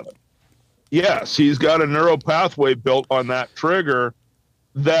 wire together. Yes, he's got a neural pathway built on that trigger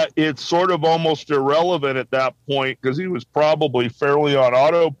that it's sort of almost irrelevant at that point because he was probably fairly on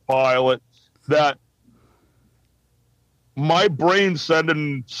autopilot, that my brain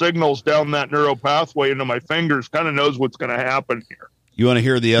sending signals down that neural pathway into my fingers kind of knows what's going to happen here. You want to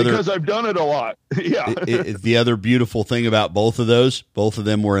hear the other? Because I've done it a lot. Yeah. The other beautiful thing about both of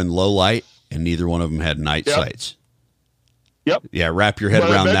them were in low light, and neither one of them had night sights. Yep. Yeah, wrap your head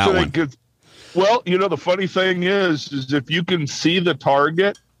around that one. Well, the funny thing is if you can see the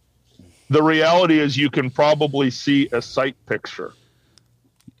target, the reality is you can probably see a sight picture.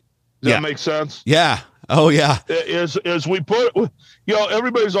 Does that make sense? Yeah. Oh yeah. As we put,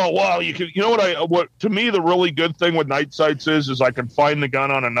 everybody's all, wow, you can, what to me, the really good thing with night sights is I can find the gun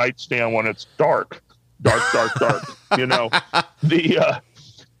on a nightstand when it's dark. We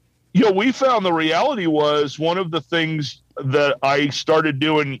found the reality was one of the things that I started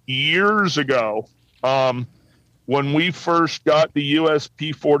doing years ago, when we first got the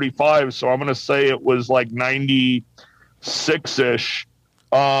USP 45. So I'm going to say it was like 96-ish.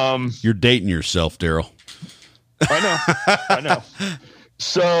 You're dating yourself, Daryl. I know.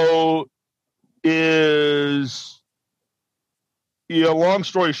 So long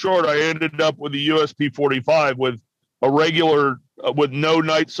story short, I ended up with the USP 45 with a regular, with no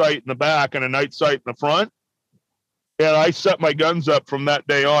night sight in the back and a night sight in the front. And I set my guns up from that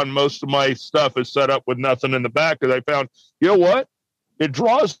day on. Most of my stuff is set up with nothing in the back because I found, what? It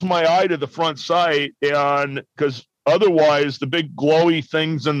draws my eye to the front sight, and because otherwise the big glowy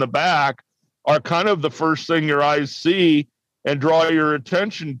things in the back are kind of the first thing your eyes see and draw your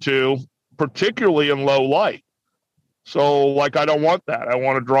attention to, particularly in low light. So I don't want that. I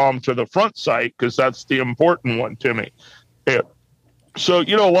want to draw them to the front sight because that's the important one to me. Yeah. So,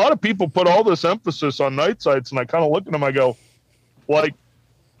 a lot of people put all this emphasis on night sights, and I kind of look at them, I go, have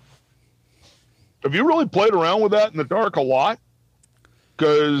you really played around with that in the dark a lot?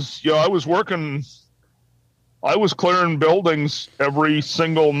 Because, I was clearing buildings every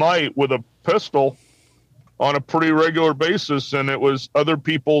single night with a pistol on a pretty regular basis, and it was other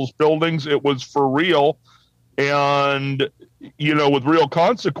people's buildings. It was for real, and, with real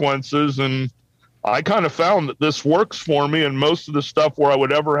consequences. And I kind of found that this works for me, and most of the stuff where I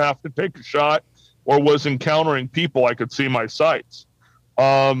would ever have to take a shot or was encountering people, I could see my sights.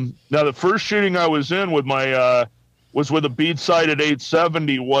 Now, the first shooting I was in with was with a bead sight at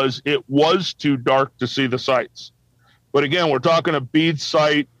 870. It was too dark to see the sights. But again, we're talking a bead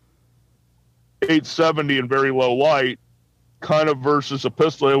sight 870 in very low light kind of versus a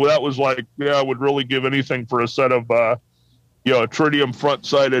pistol. That was I would really give anything for a set of, a tritium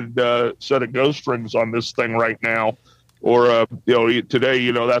front-sighted set of ghost rings on this thing right now. Or,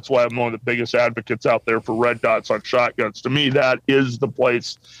 today, that's why I'm one of the biggest advocates out there for red dots on shotguns. To me, that is the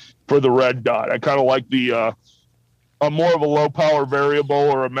place for the red dot. I kind of like the more of a low power variable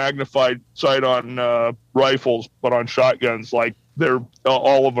or a magnified sight on rifles, but on shotguns, like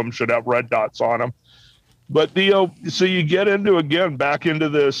all of them should have red dots on them. But so you get back into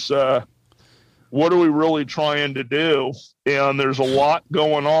this. What are we really trying to do? And there's a lot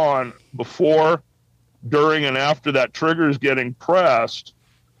going on before, during, and after that trigger is getting pressed.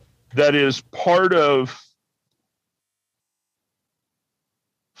 That is part of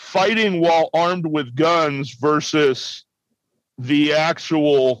fighting while armed with guns versus the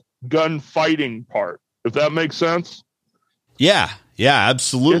actual gun fighting part, if that makes sense. Yeah,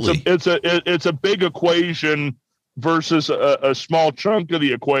 absolutely. It's a big equation versus a small chunk of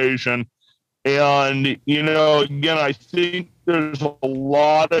the equation. And, again, I think there's a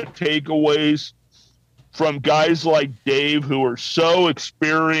lot of takeaways from guys like Dave, who are so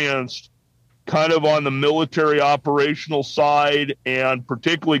experienced kind of on the military operational side, and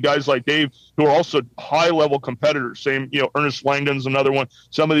particularly guys like Dave, who are also high-level competitors. Same, Ernest Langdon's another one.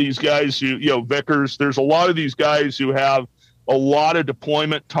 Some of these guys who, Vickers, there's a lot of these guys who have a lot of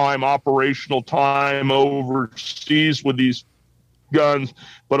deployment time, operational time overseas with these guns,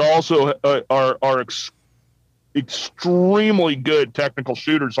 but also are extremely good technical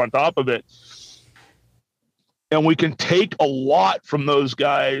shooters on top of it. And we can take a lot from those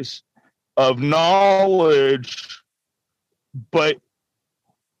guys of knowledge, but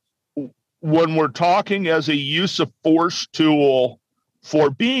when we're talking as a use of force tool for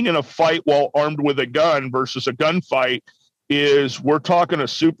being in a fight while armed with a gun versus a gunfight, we're talking a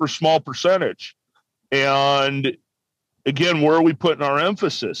super small percentage. And again, where are we putting our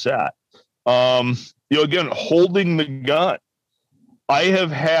emphasis at? Again, holding the gun. I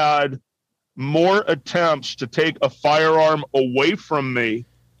have had more attempts to take a firearm away from me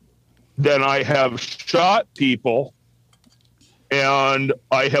than I have shot people. And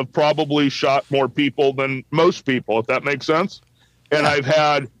I have probably shot more people than most people, if that makes sense. And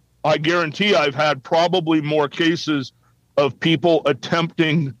I guarantee I've had probably more cases of people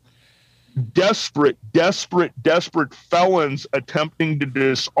attempting, desperate felons attempting to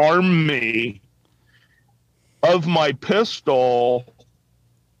disarm me of my pistol.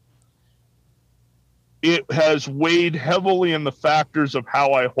 It has weighed heavily in the factors of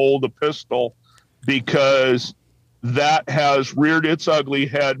how I hold a pistol, because that has reared its ugly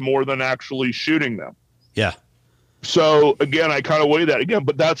head more than actually shooting them. Yeah. So again, I kind of weigh that again,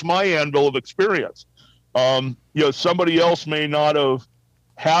 but that's my anvil of experience. Somebody else may not have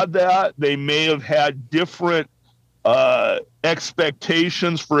had that. They may have had different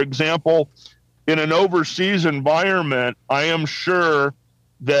expectations. For example, in an overseas environment, I am sure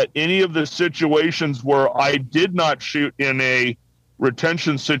that any of the situations where I did not shoot in a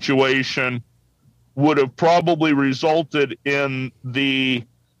retention situation would have probably resulted in the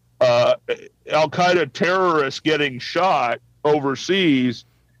Al-Qaeda terrorist getting shot overseas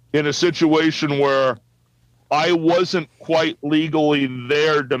in a situation where I wasn't quite legally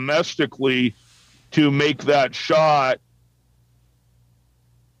there domestically to make that shot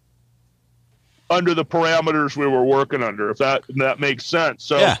under the parameters we were working under, if that makes sense.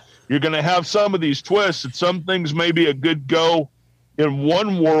 So You're going to have some of these twists, and some things may be a good go in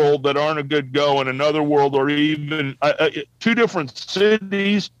one world that aren't a good go in another world, or even two different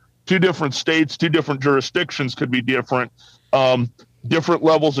cities, two different states, two different jurisdictions could be different, different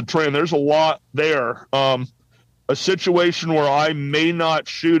levels of training. There's a lot there. A situation where I may not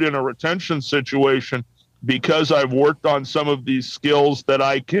shoot in a retention situation because I've worked on some of these skills that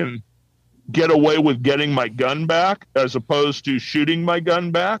I can get away with getting my gun back as opposed to shooting my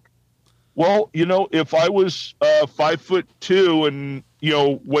gun back. Well, if I was 5'2" and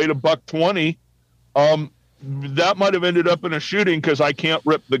weighed $120, that might have ended up in a shooting because I can't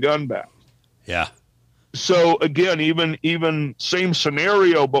rip the gun back. Yeah. So again, even same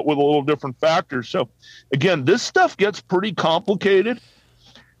scenario, but with a little different factors. So again, this stuff gets pretty complicated.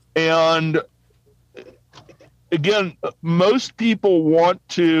 And again, most people want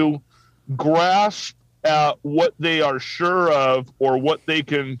to grasp at what they are sure of, or what they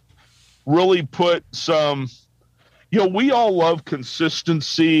can really put some, we all love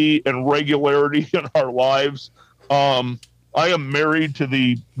consistency and regularity in our lives. I am married to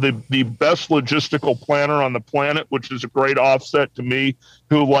the best logistical planner on the planet, which is a great offset to me,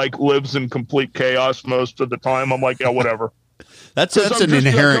 who lives in complete chaos most of the time. I'm like, yeah, whatever. That's an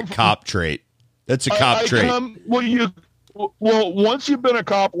inherent cop trait. That's a cop trait. Well, once you've been a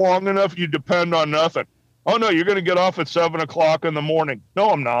cop long enough, you depend on nothing. Oh no, you're going to get off at 7:00 in the morning. No,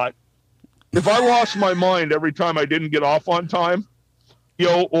 I'm not. If I lost my mind every time I didn't get off on time,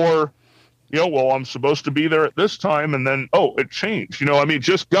 or well, I'm supposed to be there at this time, and then it changed. I mean,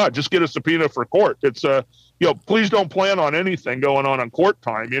 just get a subpoena for court. It's please don't plan on anything going on court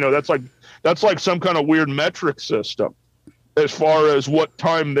time. That's like some kind of weird metric system as far as what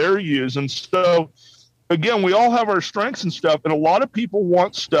time they're using. So again, we all have our strengths and stuff, and a lot of people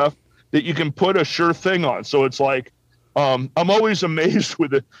want stuff that you can put a sure thing on. So it's like, I'm always amazed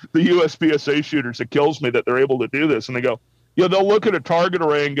with the USPSA shooters. It kills me that they're able to do this. And they go, they'll look at a target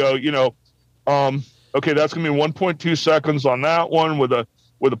array and go, okay, that's going to be 1.2 seconds on that one with a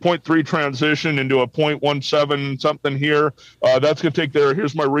 0.3 transition into a 0.17 something here. That's going to take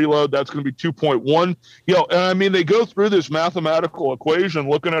here's my reload. That's going to be 2.1. And I mean, they go through this mathematical equation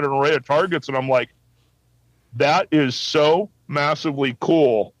looking at an array of targets, and I'm like, that is so massively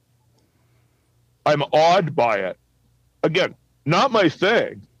cool. I'm awed by it. Again, not my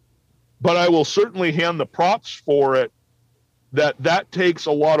thing, but I will certainly hand the props for it. That takes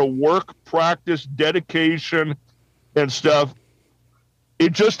a lot of work, practice, dedication, and stuff.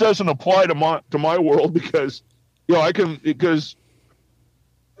 It just doesn't apply to my world because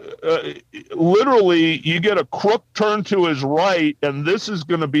literally you get a crook turn to his right, and this is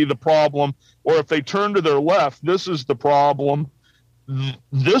going to be the problem. Or if they turn to their left, this is the problem.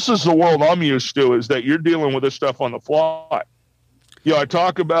 This is the world I'm used to, is that you're dealing with this stuff on the fly. I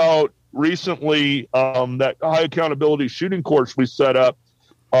talk about recently that high accountability shooting course we set up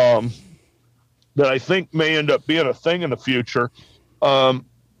that I think may end up being a thing in the future.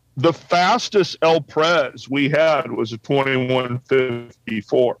 The fastest El Pres we had was a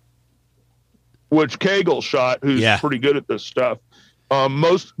 2154, which Kegel shot, who's pretty good at this stuff.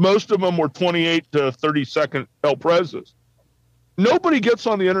 Most of them were 28 to 30 second El Preses. Nobody gets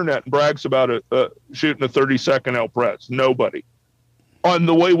on the internet and brags about shooting a 30-second El Pres. Nobody. On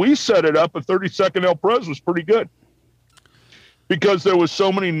the way we set it up, a 30-second El Pres was pretty good because there was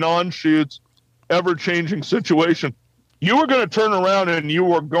so many non-shoots, ever-changing situation. You were going to turn around and you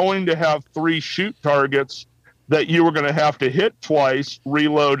were going to have 3 shoot targets that you were going to have to hit twice,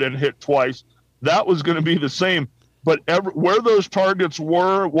 reload, and hit twice. That was going to be the same. But where those targets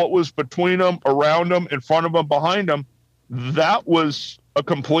were, what was between them, around them, in front of them, behind them, that was a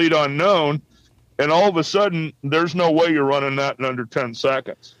complete unknown. And all of a sudden, there's no way you're running that in under 10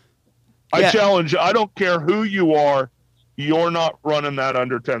 seconds. I challenge you. I don't care who you are. You're not running that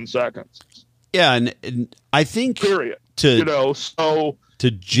under 10 seconds. Yeah, and I think period. Because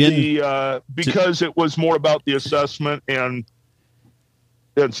it was more about the assessment and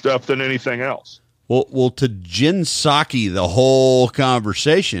stuff than anything else. Well, to Jin Saki the whole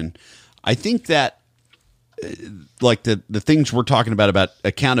conversation, I think that like the things we're talking about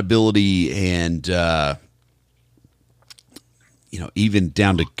accountability and even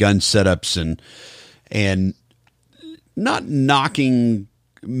down to gun setups and not knocking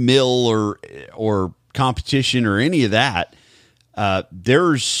mill or competition or any of that.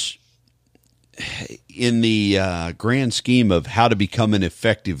 There's in the grand scheme of how to become an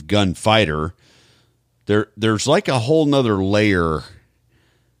effective gunfighter, there's like a whole nother layer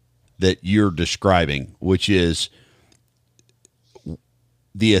that you're describing, which is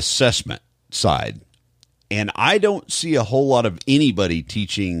the assessment side. And I don't see a whole lot of anybody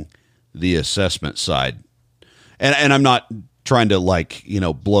teaching the assessment side. And I'm not trying to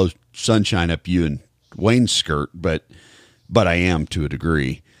blow sunshine up you and Wayne's skirt, but I am to a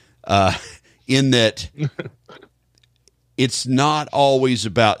degree, in that it's not always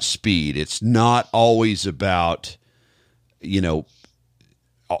about speed. It's not always about,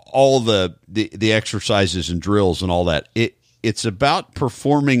 all the exercises and drills and all that. It's about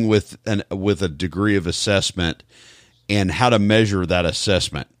performing with a degree of assessment and how to measure that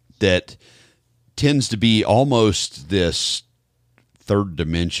assessment that tends to be almost this third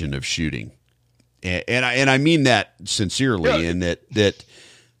dimension of shooting. And I mean that sincerely, in that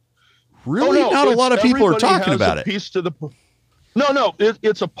really not a lot of people are talking about it. It's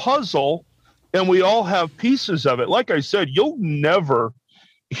a puzzle, and we all have pieces of it. Like I said, you'll never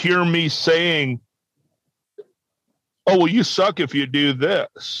hear me saying, "Oh, well, you suck if you do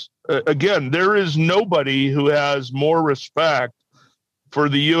this." Again, there is nobody who has more respect for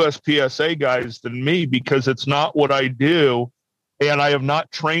the USPSA guys than me, because it's not what I do, and I have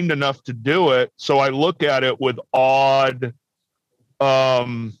not trained enough to do it. So I look at it with odd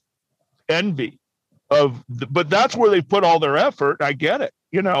envy but that's where they put all their effort. I get it.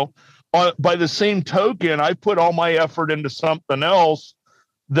 By the same token, I put all my effort into something else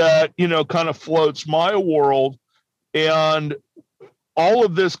that, kind of floats my world. And all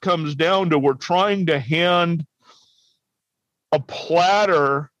of this comes down to, we're trying to hand a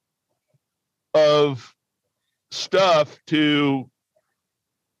platter of stuff to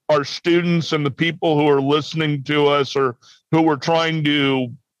our students and the people who are listening to us, or who we're trying to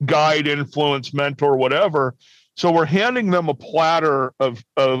guide, influence, mentor, whatever. So we're handing them a platter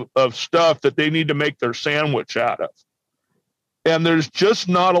of stuff that they need to make their sandwich out of. And there's just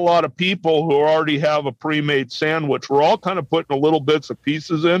not a lot of people who already have a pre-made sandwich. We're all kind of putting a little bits of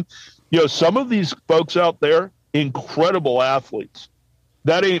pieces in. Some of these folks out there, incredible athletes.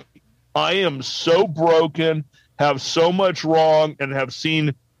 I am so broken, have so much wrong, and have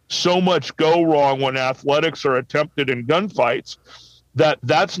seen so much go wrong when athletics are attempted in gunfights,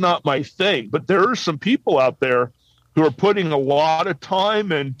 that's not my thing. But there are some people out there who are putting a lot of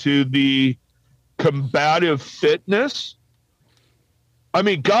time into the combative fitness. I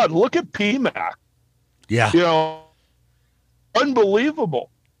mean, God, look at PMAC. Yeah.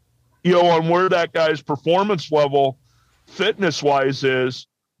 Unbelievable, on where that guy's performance level fitness-wise is.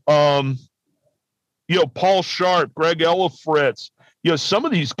 Paul Sharp, Greg Ellifritz, some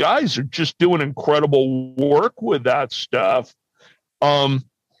of these guys are just doing incredible work with that stuff. I'm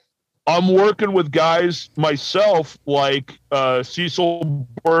working with guys myself like Cecil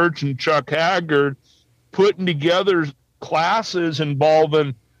Birch and Chuck Haggard, putting together classes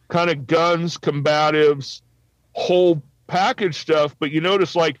involving kind of guns, combatives, whole package stuff. But you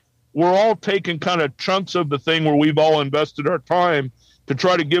notice, like, we're all taking kind of chunks of the thing where we've all invested our time to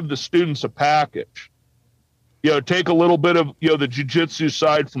try to give the students a package. Take a little bit of, the jiu-jitsu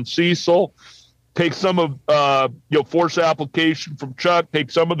side from Cecil, take some of, force application from Chuck,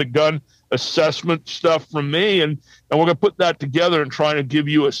 take some of the gun assessment stuff from me, and we're going to put that together and try to give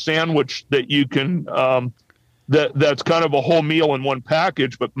you a sandwich that you can, that's kind of a whole meal in one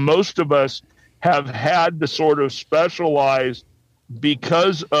package. But most of us have had to sort of specialize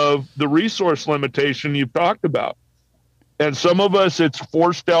because of the resource limitation you've talked about. And some of us, it's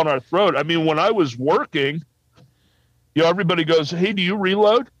forced down our throat. I mean, when I was working, everybody goes, "Hey, do you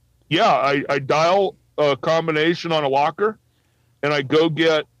reload?" Yeah, I dial a combination on a locker, and I go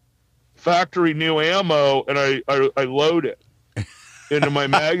get factory new ammo, and I load it into my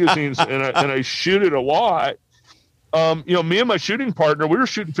magazines, and I shoot it a lot. Me and my shooting partner, we were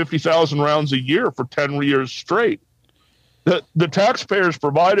shooting 50,000 rounds a year for 10 years straight. The taxpayers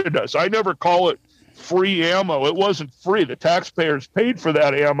provided us. I never call it free ammo. It wasn't free. The taxpayers paid for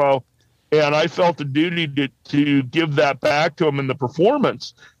that ammo, and I felt the duty to give that back to them in the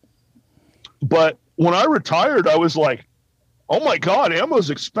performance. But when I retired, I was like, oh my God, ammo's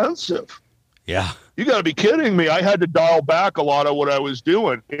expensive. Yeah. You got to be kidding me. I had to dial back a lot of what I was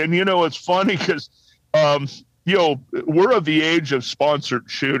doing. And, it's funny because, we're of the age of sponsored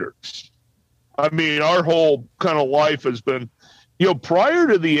shooters. I mean, our whole kind of life has been, prior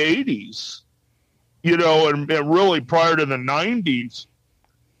to the 80s, and really prior to the 90s,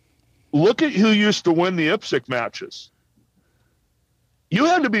 look at who used to win the IPSC matches. You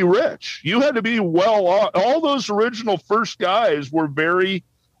had to be rich. You had to be well off. All those original first guys were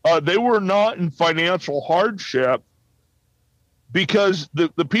they were not in financial hardship, because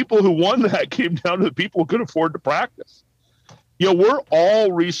the people who won that came down to the people who could afford to practice. We're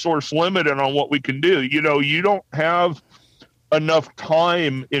all resource limited on what we can do. You don't have enough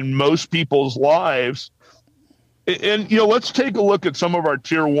time in most people's lives. And let's take a look at some of our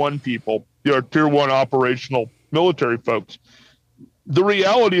tier one people, our tier one operational military folks. The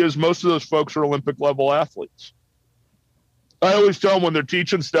reality is most of those folks are Olympic level athletes. I always tell them when they're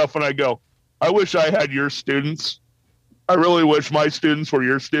teaching stuff, and I go, I wish I had your students. I really wish my students were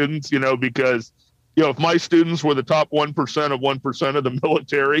your students, because, if my students were the top 1% of 1% of the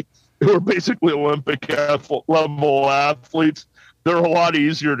military, who are basically Olympic level athletes, they're a lot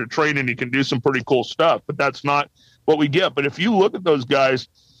easier to train, and you can do some pretty cool stuff. But that's not what we get. But if you look at those guys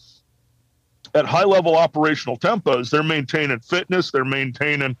at high level operational tempos, they're maintaining fitness, they're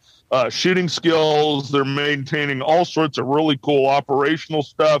maintaining shooting skills, they're maintaining all sorts of really cool operational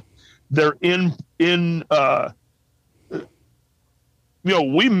stuff. They're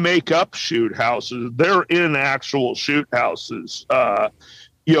we make up shoot houses. They're in actual shoot houses.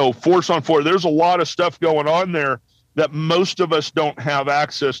 Force on four. There's a lot of stuff going on there that most of us don't have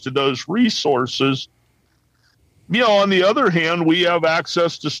access to those resources. On the other hand, we have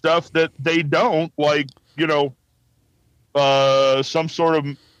access to stuff that they don't, like, some sort of,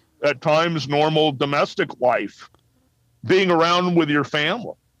 at times, normal domestic life, being around with your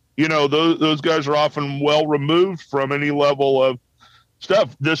family. Those guys are often well removed from any level of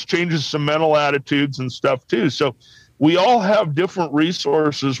stuff. This changes some mental attitudes and stuff too. So we all have different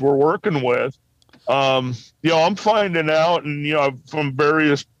resources we're working with. I'm finding out, and, from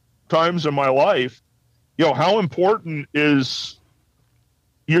various times in my life, how important is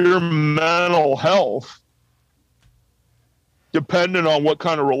your mental health depending on what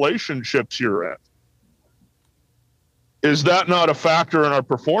kind of relationships you're in. Is that not a factor in our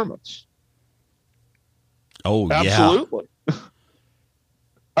performance? Oh, absolutely. Yeah.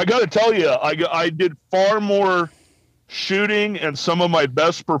 I got to tell you, I did far more shooting and some of my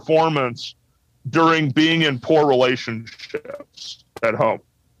best performance during being in poor relationships at home,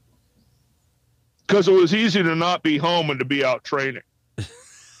 because it was easy to not be home and to be out training.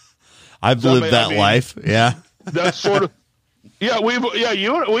 I've lived that life. Yeah. That's sort of, we've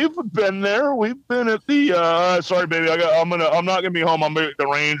been there. We've been at the, sorry, baby, I'm not going to be home. I'm going to be at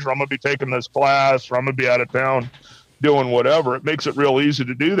the range, or I'm going to be taking this class, or I'm going to be out of town doing whatever. It makes it real easy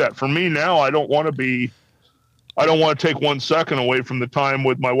to do that. For me now, I don't want to take 1 second away from the time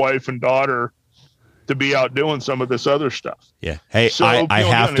with my wife and daughter to be out doing some of this other stuff. Yeah. Hey, so, I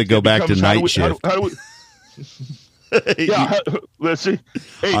have to go back to night shift. Let's see.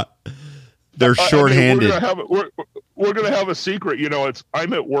 Hey, they're shorthanded. We're going to have a secret.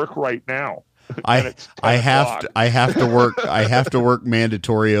 I'm at work right now. I have to work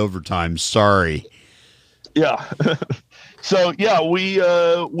mandatory overtime. Sorry. Yeah. So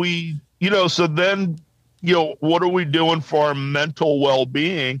so then, what are we doing for our mental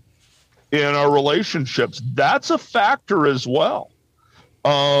well-being in our relationships? That's a factor as well.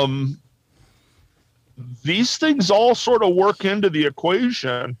 These things all sort of work into the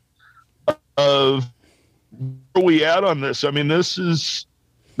equation of where we at on this. I mean, this is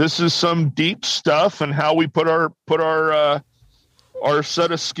some deep stuff, and how we put our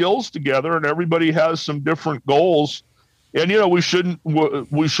set of skills together, and everybody has some different goals. And, we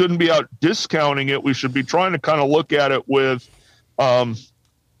shouldn't be out discounting it. We should be trying to kind of look at it with, how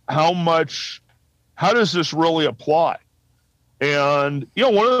does this really apply? And,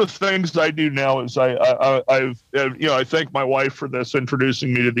 one of the things I do now is I thank my wife for this,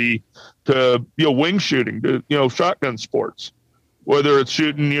 introducing me to wing shooting, to, shotgun sports, whether it's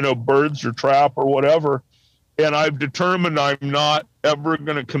shooting, birds or trap or whatever. And I've determined I'm not ever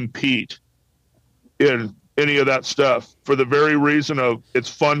going to compete in any of that stuff, for the very reason of it's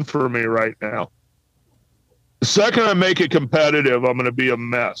fun for me right now. The second I make it competitive, I'm going to be a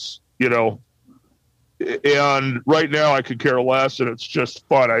mess, and right now I could care less, and it's just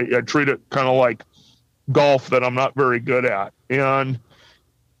fun. I treat it kind of like golf that I'm not very good at. And,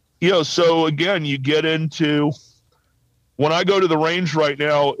 so again, you get into, when I go to the range right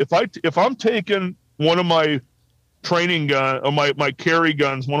now, if I'm taking one of my training gun, or my carry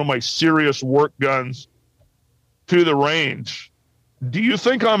guns, one of my serious work guns, to the range, do you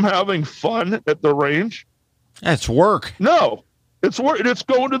think I'm having fun at the range? That's work. No, it's work. It's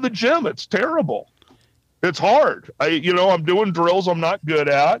going to the gym. It's terrible. It's hard. I'm doing drills I'm not good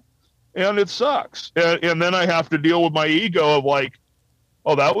at, and it sucks. And then I have to deal with my ego of like,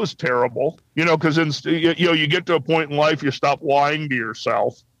 oh, that was terrible. Because you get to a point in life, you stop lying to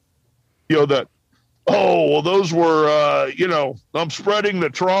yourself. That, oh, well, those were, I'm spreading the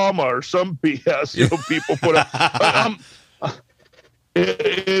trauma or some BS, people put up. I'm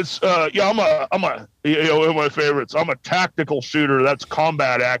one of my favorites. I'm a tactical shooter. That's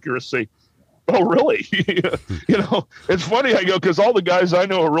combat accuracy. Oh, really? It's funny. I go, because all the guys I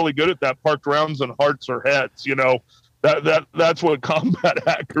know are really good at that, parked rounds and hearts or heads, that's what combat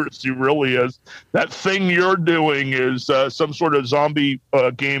accuracy really is. That thing you're doing is some sort of zombie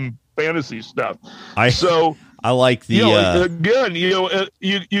game fantasy stuff. I like the again,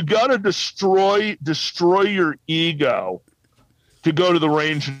 you got to destroy your ego to go to the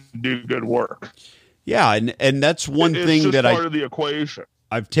range and do good work. Yeah, and that's one thing that part of the equation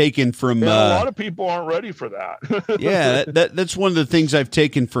I've taken from a lot of people aren't ready for that. Yeah, that's one of the things I've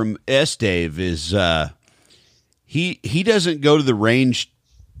taken from Dave is he doesn't go to the range.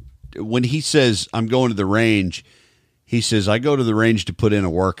 When he says I'm going to the range, he says I go to the range to put in a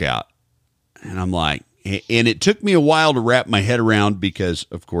workout. And I'm like, and it took me a while to wrap my head around, because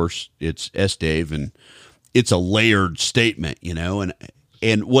of course it's Dave and it's a layered statement,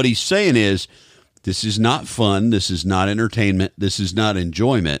 and what he's saying is, this is not fun. This is not entertainment. This is not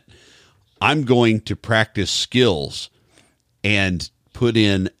enjoyment. I'm going to practice skills and put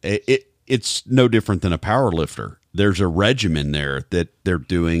in it. It's no different than a power lifter. There's a regimen there that they're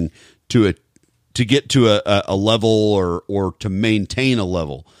doing to get to a level or to maintain a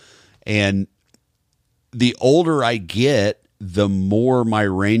level. And the older I get, the more my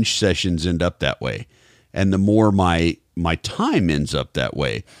range sessions end up that way, and the more my time ends up that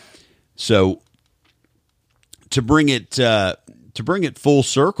way. So to bring it full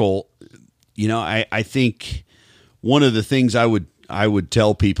circle, I think one of the things I would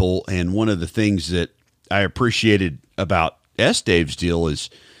tell people, and one of the things that I appreciated about Dave's deal is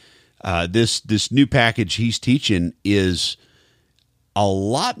this new package he's teaching is a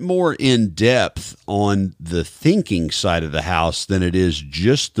lot more in depth on the thinking side of the house than it is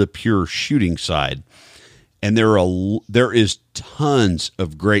just the pure shooting side. And there is tons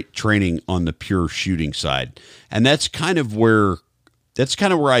of great training on the pure shooting side. And that's kind of where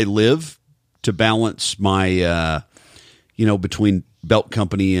I live to balance my, between belt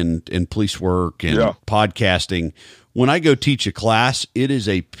company and police work and podcasting. When I go teach a class, it is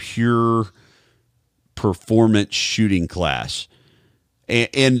a pure performance shooting class.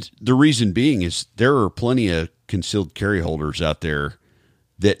 And the reason being is there are plenty of concealed carry holders out there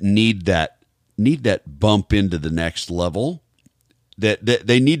that need that bump into the next level, that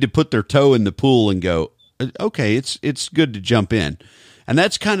they need to put their toe in the pool and go, okay, it's good to jump in. And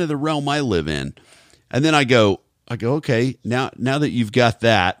that's kind of the realm I live in. And then I go, okay, now that you've got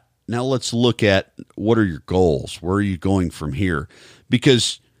that, now let's look at what are your goals? Where are you going from here?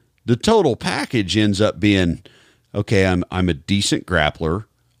 Because the total package ends up being, okay, I'm a decent grappler,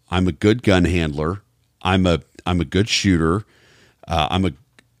 I'm a good gun handler, I'm a good shooter, I'm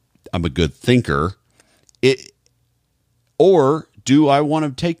a good thinker. Or do I want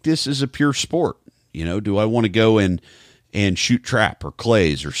to take this as a pure sport? Do I want to go and shoot trap or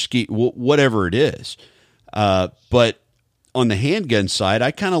clays or ski, whatever it is? But on the handgun side,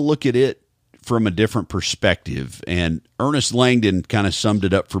 I kind of look at it from a different perspective. And Ernest Langdon kind of summed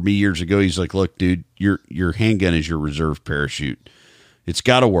it up for me years ago. He's like, look, dude, your handgun is your reserve parachute. It's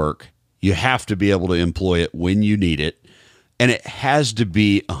got to work. You have to be able to employ it when you need it. And it has to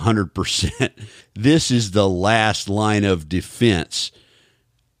be 100%. This is the last line of defense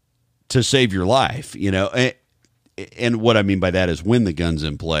to save your life, And what I mean by that is when the gun's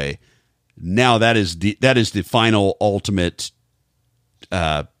in play, now that is the final ultimate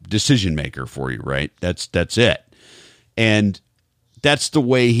decision maker for you, right? That's it. And that's the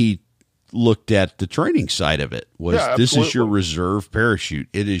way he looked at the training side of it, was this is your reserve parachute.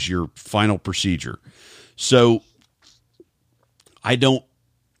 It is your final procedure. So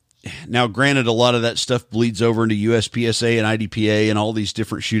now granted, a lot of that stuff bleeds over into USPSA and IDPA and all these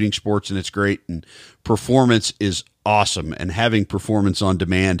different shooting sports, and it's great. And performance is awesome. And having performance on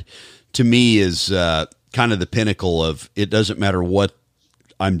demand to me is kind of the pinnacle of, it doesn't matter what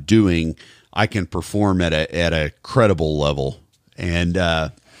I'm doing, I can perform at a credible level. And,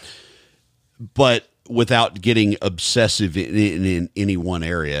 but without getting obsessive in any one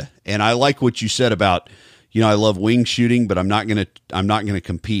area. And I like what you said about, I love wing shooting, but I'm not going to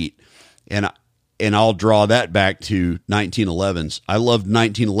compete. And I'll draw that back to 1911s. I loved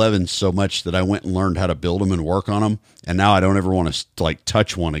 1911s so much that I went and learned how to build them and work on them. And now I don't ever want to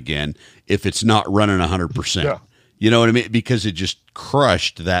touch one again if it's not running 100%. Yeah. You know what I mean? Because it just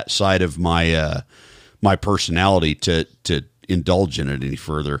crushed that side of my my personality to indulge in it any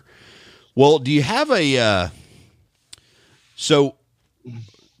further. Well, do you have so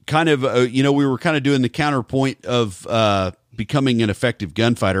kind of, we were kind of doing the counterpoint of becoming an effective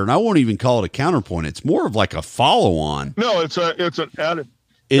gunfighter, and I won't even call it a counterpoint. It's more of like a follow-on. No, it's a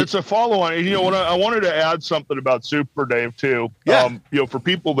follow-on. And, what I wanted to add something about Super Dave too. Yeah. For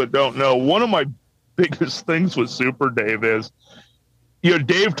people that don't know, one of my biggest things with Super Dave is,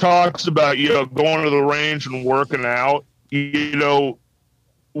 Dave talks about, going to the range and working out.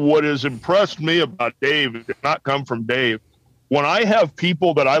 What has impressed me about Dave did not come from Dave. When I have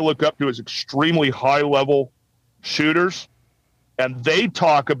people that I look up to as extremely high-level shooters, and they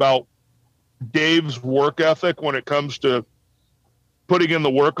talk about Dave's work ethic when it comes to putting in the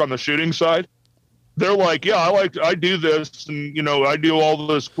work on the shooting side, they're like, yeah, I do this, and, I do all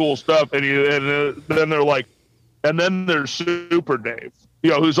this cool stuff. And then they're like, and then there's Super Dave,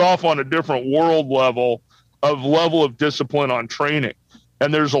 who's off on a different level of discipline on training.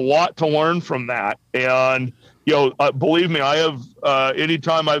 And there's a lot to learn from that. And, believe me, I have,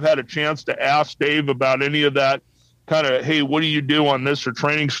 anytime I've had a chance to ask Dave about any of that kind of, hey, what do you do on this or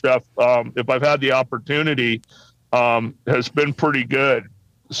training stuff? If I've had the opportunity, has been pretty good.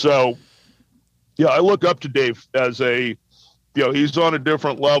 So, yeah, I look up to Dave as he's on a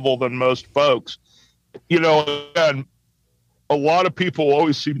different level than most folks, and a lot of people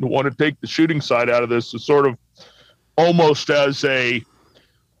always seem to want to take the shooting side out of this as sort of almost as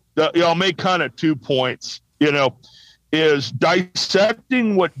I'll make kind of 2 points, is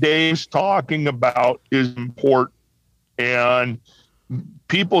dissecting what Dave's talking about is important. And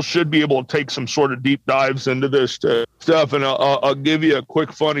people should be able to take some sort of deep dives into this stuff. And I'll give you a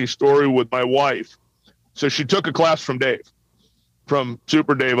quick funny story with my wife. So she took a class from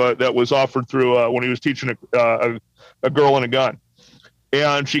Super Dave, that was offered through when he was teaching a girl and a gun.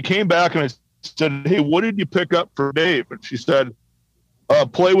 And she came back and I said, hey, what did you pick up for Dave? And she said,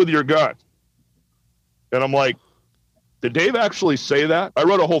 play with your gun. And I'm like, did Dave actually say that? I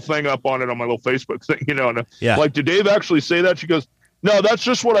wrote a whole thing up on it on my little Facebook thing, and Yeah. like, did Dave actually say that? She goes, no, that's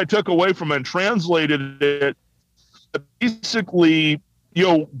just what I took away from it and translated it. Basically,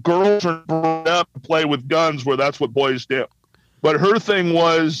 girls are brought up to play with guns where that's what boys do. But her thing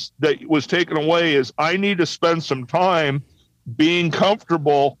was that was taken away is I need to spend some time being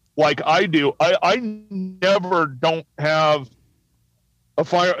comfortable like I do. I never don't have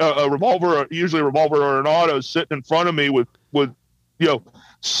a revolver, usually a revolver or an auto sitting in front of me with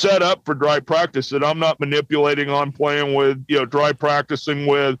set up for dry practice that I'm not manipulating on, playing with, dry practicing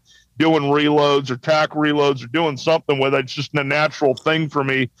with, doing reloads or tack reloads or doing something with it. It's just a natural thing for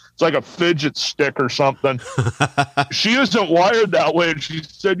me. It's like a fidget stick or something. She isn't wired that way. And she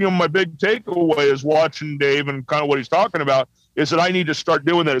said, my big takeaway is watching Dave and kind of what he's talking about is that I need to start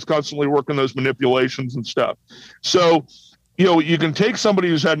doing that. Is constantly working those manipulations and stuff. So, you can take somebody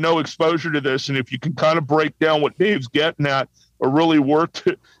who's had no exposure to this, and if you can kind of break down what Dave's getting at or really work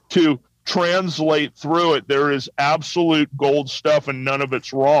to translate through it, there is absolute gold stuff and none of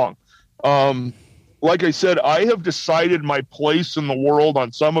it's wrong. Like I said, I have decided my place in the world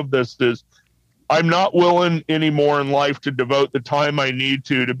on some of this is I'm not willing anymore in life to devote the time I need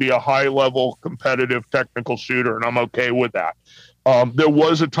to be a high-level competitive technical shooter, and I'm okay with that. There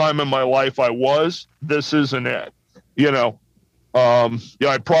was a time in my life this isn't it.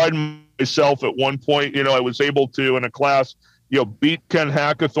 I pride myself at one point, I was able to, in a class, beat Ken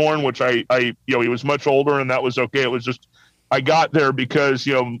Hackathorn, which he was much older, and that was okay. It was just, I got there because,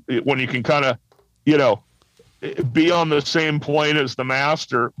 when you can kind of, be on the same plane as the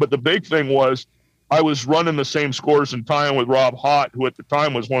master. But the big thing was I was running the same scores and time with Rob Hott, who at the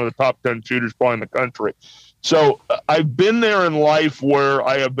time was one of the top 10 shooters probably in the country. So I've been there in life where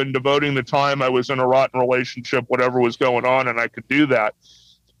I have been devoting the time. I was in a rotten relationship, whatever was going on, and I could do that.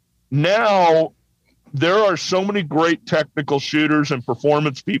 Now, there are so many great technical shooters and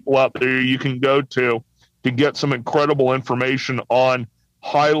performance people out there you can go to get some incredible information on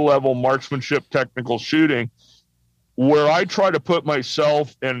high-level marksmanship technical shooting, where I try to put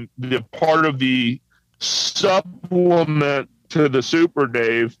myself in the part of the supplement to the Super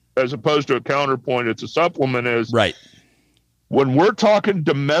Dave, as opposed to a counterpoint. It's a supplement. Is right. When we're talking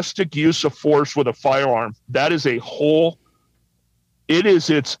domestic use of force with a firearm, that is it is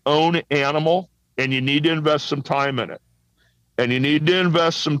its own animal, and you need to invest some time in it. And you need to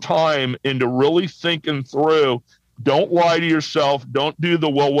invest some time into really thinking through. Don't lie to yourself. Don't do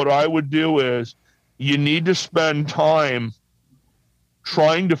what I would do is you need to spend time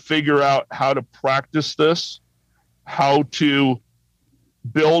trying to figure out how to practice this, how to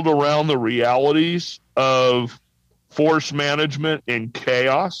build around the realities of force management and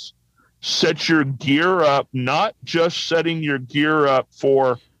chaos. Set your gear up, not just setting your gear up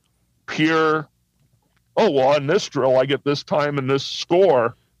for pure, in this drill, I get this time and this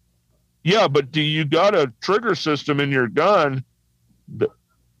score. Yeah, but do you got a trigger system in your gun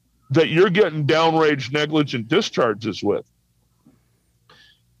that you're getting downrange negligent discharges with?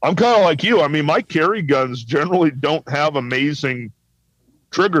 I'm kind of like you. I mean, my carry guns generally don't have amazing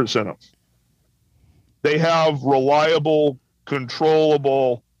triggers in them. They have reliable,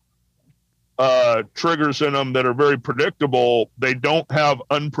 controllable triggers in them that are very predictable. They don't have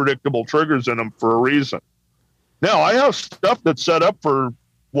unpredictable triggers in them for a reason. Now, I have stuff that's set up for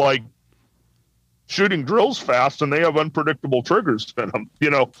like shooting drills fast, and they have unpredictable triggers in them,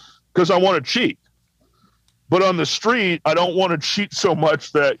 because I want to cheat. But on the street, I don't want to cheat so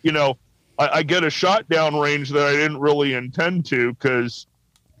much that, I get a shot down range that I didn't really intend to, because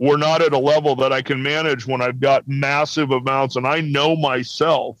we're not at a level that I can manage when I've got massive amounts. And I know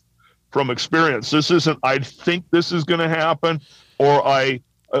myself from experience, I think this is going to happen, or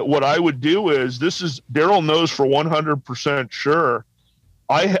what I would do is, Daryl knows for 100% sure,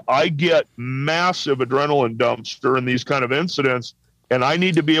 I get massive adrenaline dumps during these kind of incidents, and I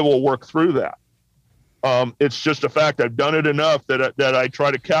need to be able to work through that. It's just a fact. I've done it enough that I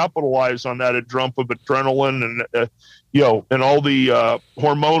try to capitalize on that dump of adrenaline and and all the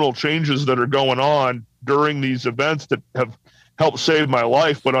hormonal changes that are going on during these events that have helped save my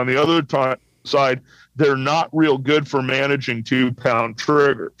life. But on the other side, they're not real good for managing 2-pound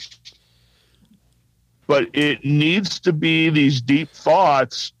triggers. But it needs to be these deep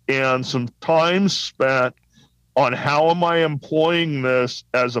thoughts and some time spent on how am I employing this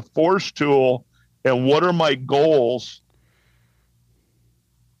as a force tool, and what are my goals,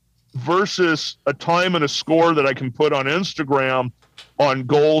 versus a time and a score that I can put on Instagram on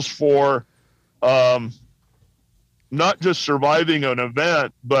goals for not just surviving an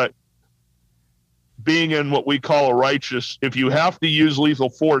event, but being in what we call a righteous. If you have to use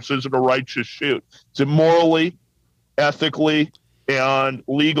lethal force, is it a righteous shoot? Is it morally ethically and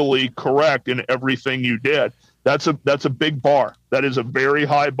legally correct in everything you did. That's a big bar. That is a very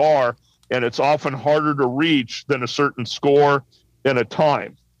high bar, and it's often harder to reach than a certain score and a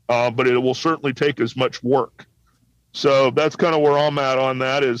time. But it will certainly take as much work. So that's kind of where I'm at on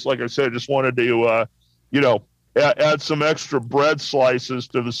that. Is, like I said, I just wanted to, add some extra bread slices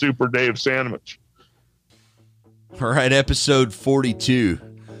to the Super Dave sandwich. All right, episode 42.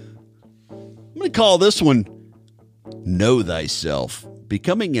 I'm going to call this one Know Thyself,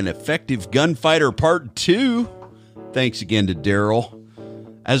 Becoming an Effective Gunfighter Part 2. Thanks again to Daryl.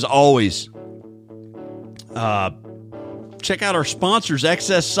 As always, check out our sponsors,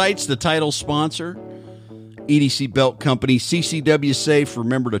 Excess Sights, the title sponsor, EDC Belt Company, CCW Safe.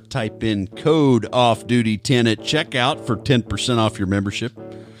 Remember to type in code OFFDUTY10 at checkout for 10% off your membership.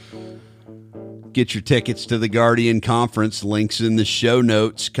 Get your tickets to the Guardian Conference. Links in the show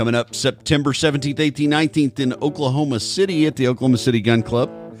notes. Coming up September 17th, 18th, 19th in Oklahoma City at the Oklahoma City Gun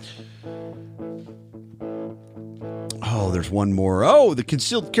Club. Oh, there's one more. Oh, the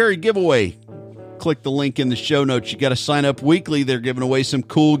concealed carry giveaway. Click the link in the show notes. You got to sign up weekly. They're giving away some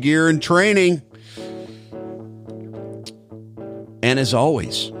cool gear and training. And as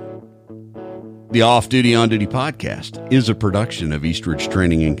always, the Off Duty On Duty podcast is a production of Eastridge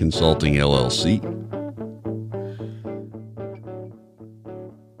Training and Consulting, LLC.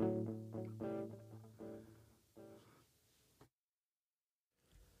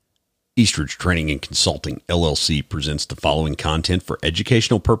 Eastridge Training and Consulting, LLC presents the following content for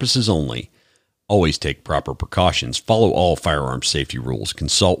educational purposes only. Always take proper precautions, follow all firearms safety rules,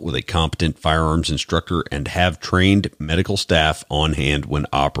 consult with a competent firearms instructor, and have trained medical staff on hand when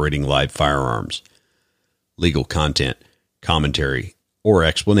operating live firearms. Legal content, commentary, or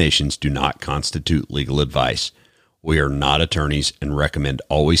explanations do not constitute legal advice. We are not attorneys and recommend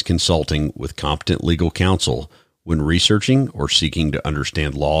always consulting with competent legal counsel when researching or seeking to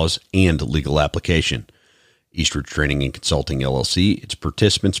understand laws and legal application. Eastridge Training and Consulting, LLC, its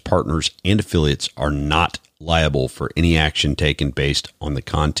participants, partners, and affiliates are not liable for any action taken based on the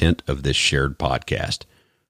content of this shared podcast.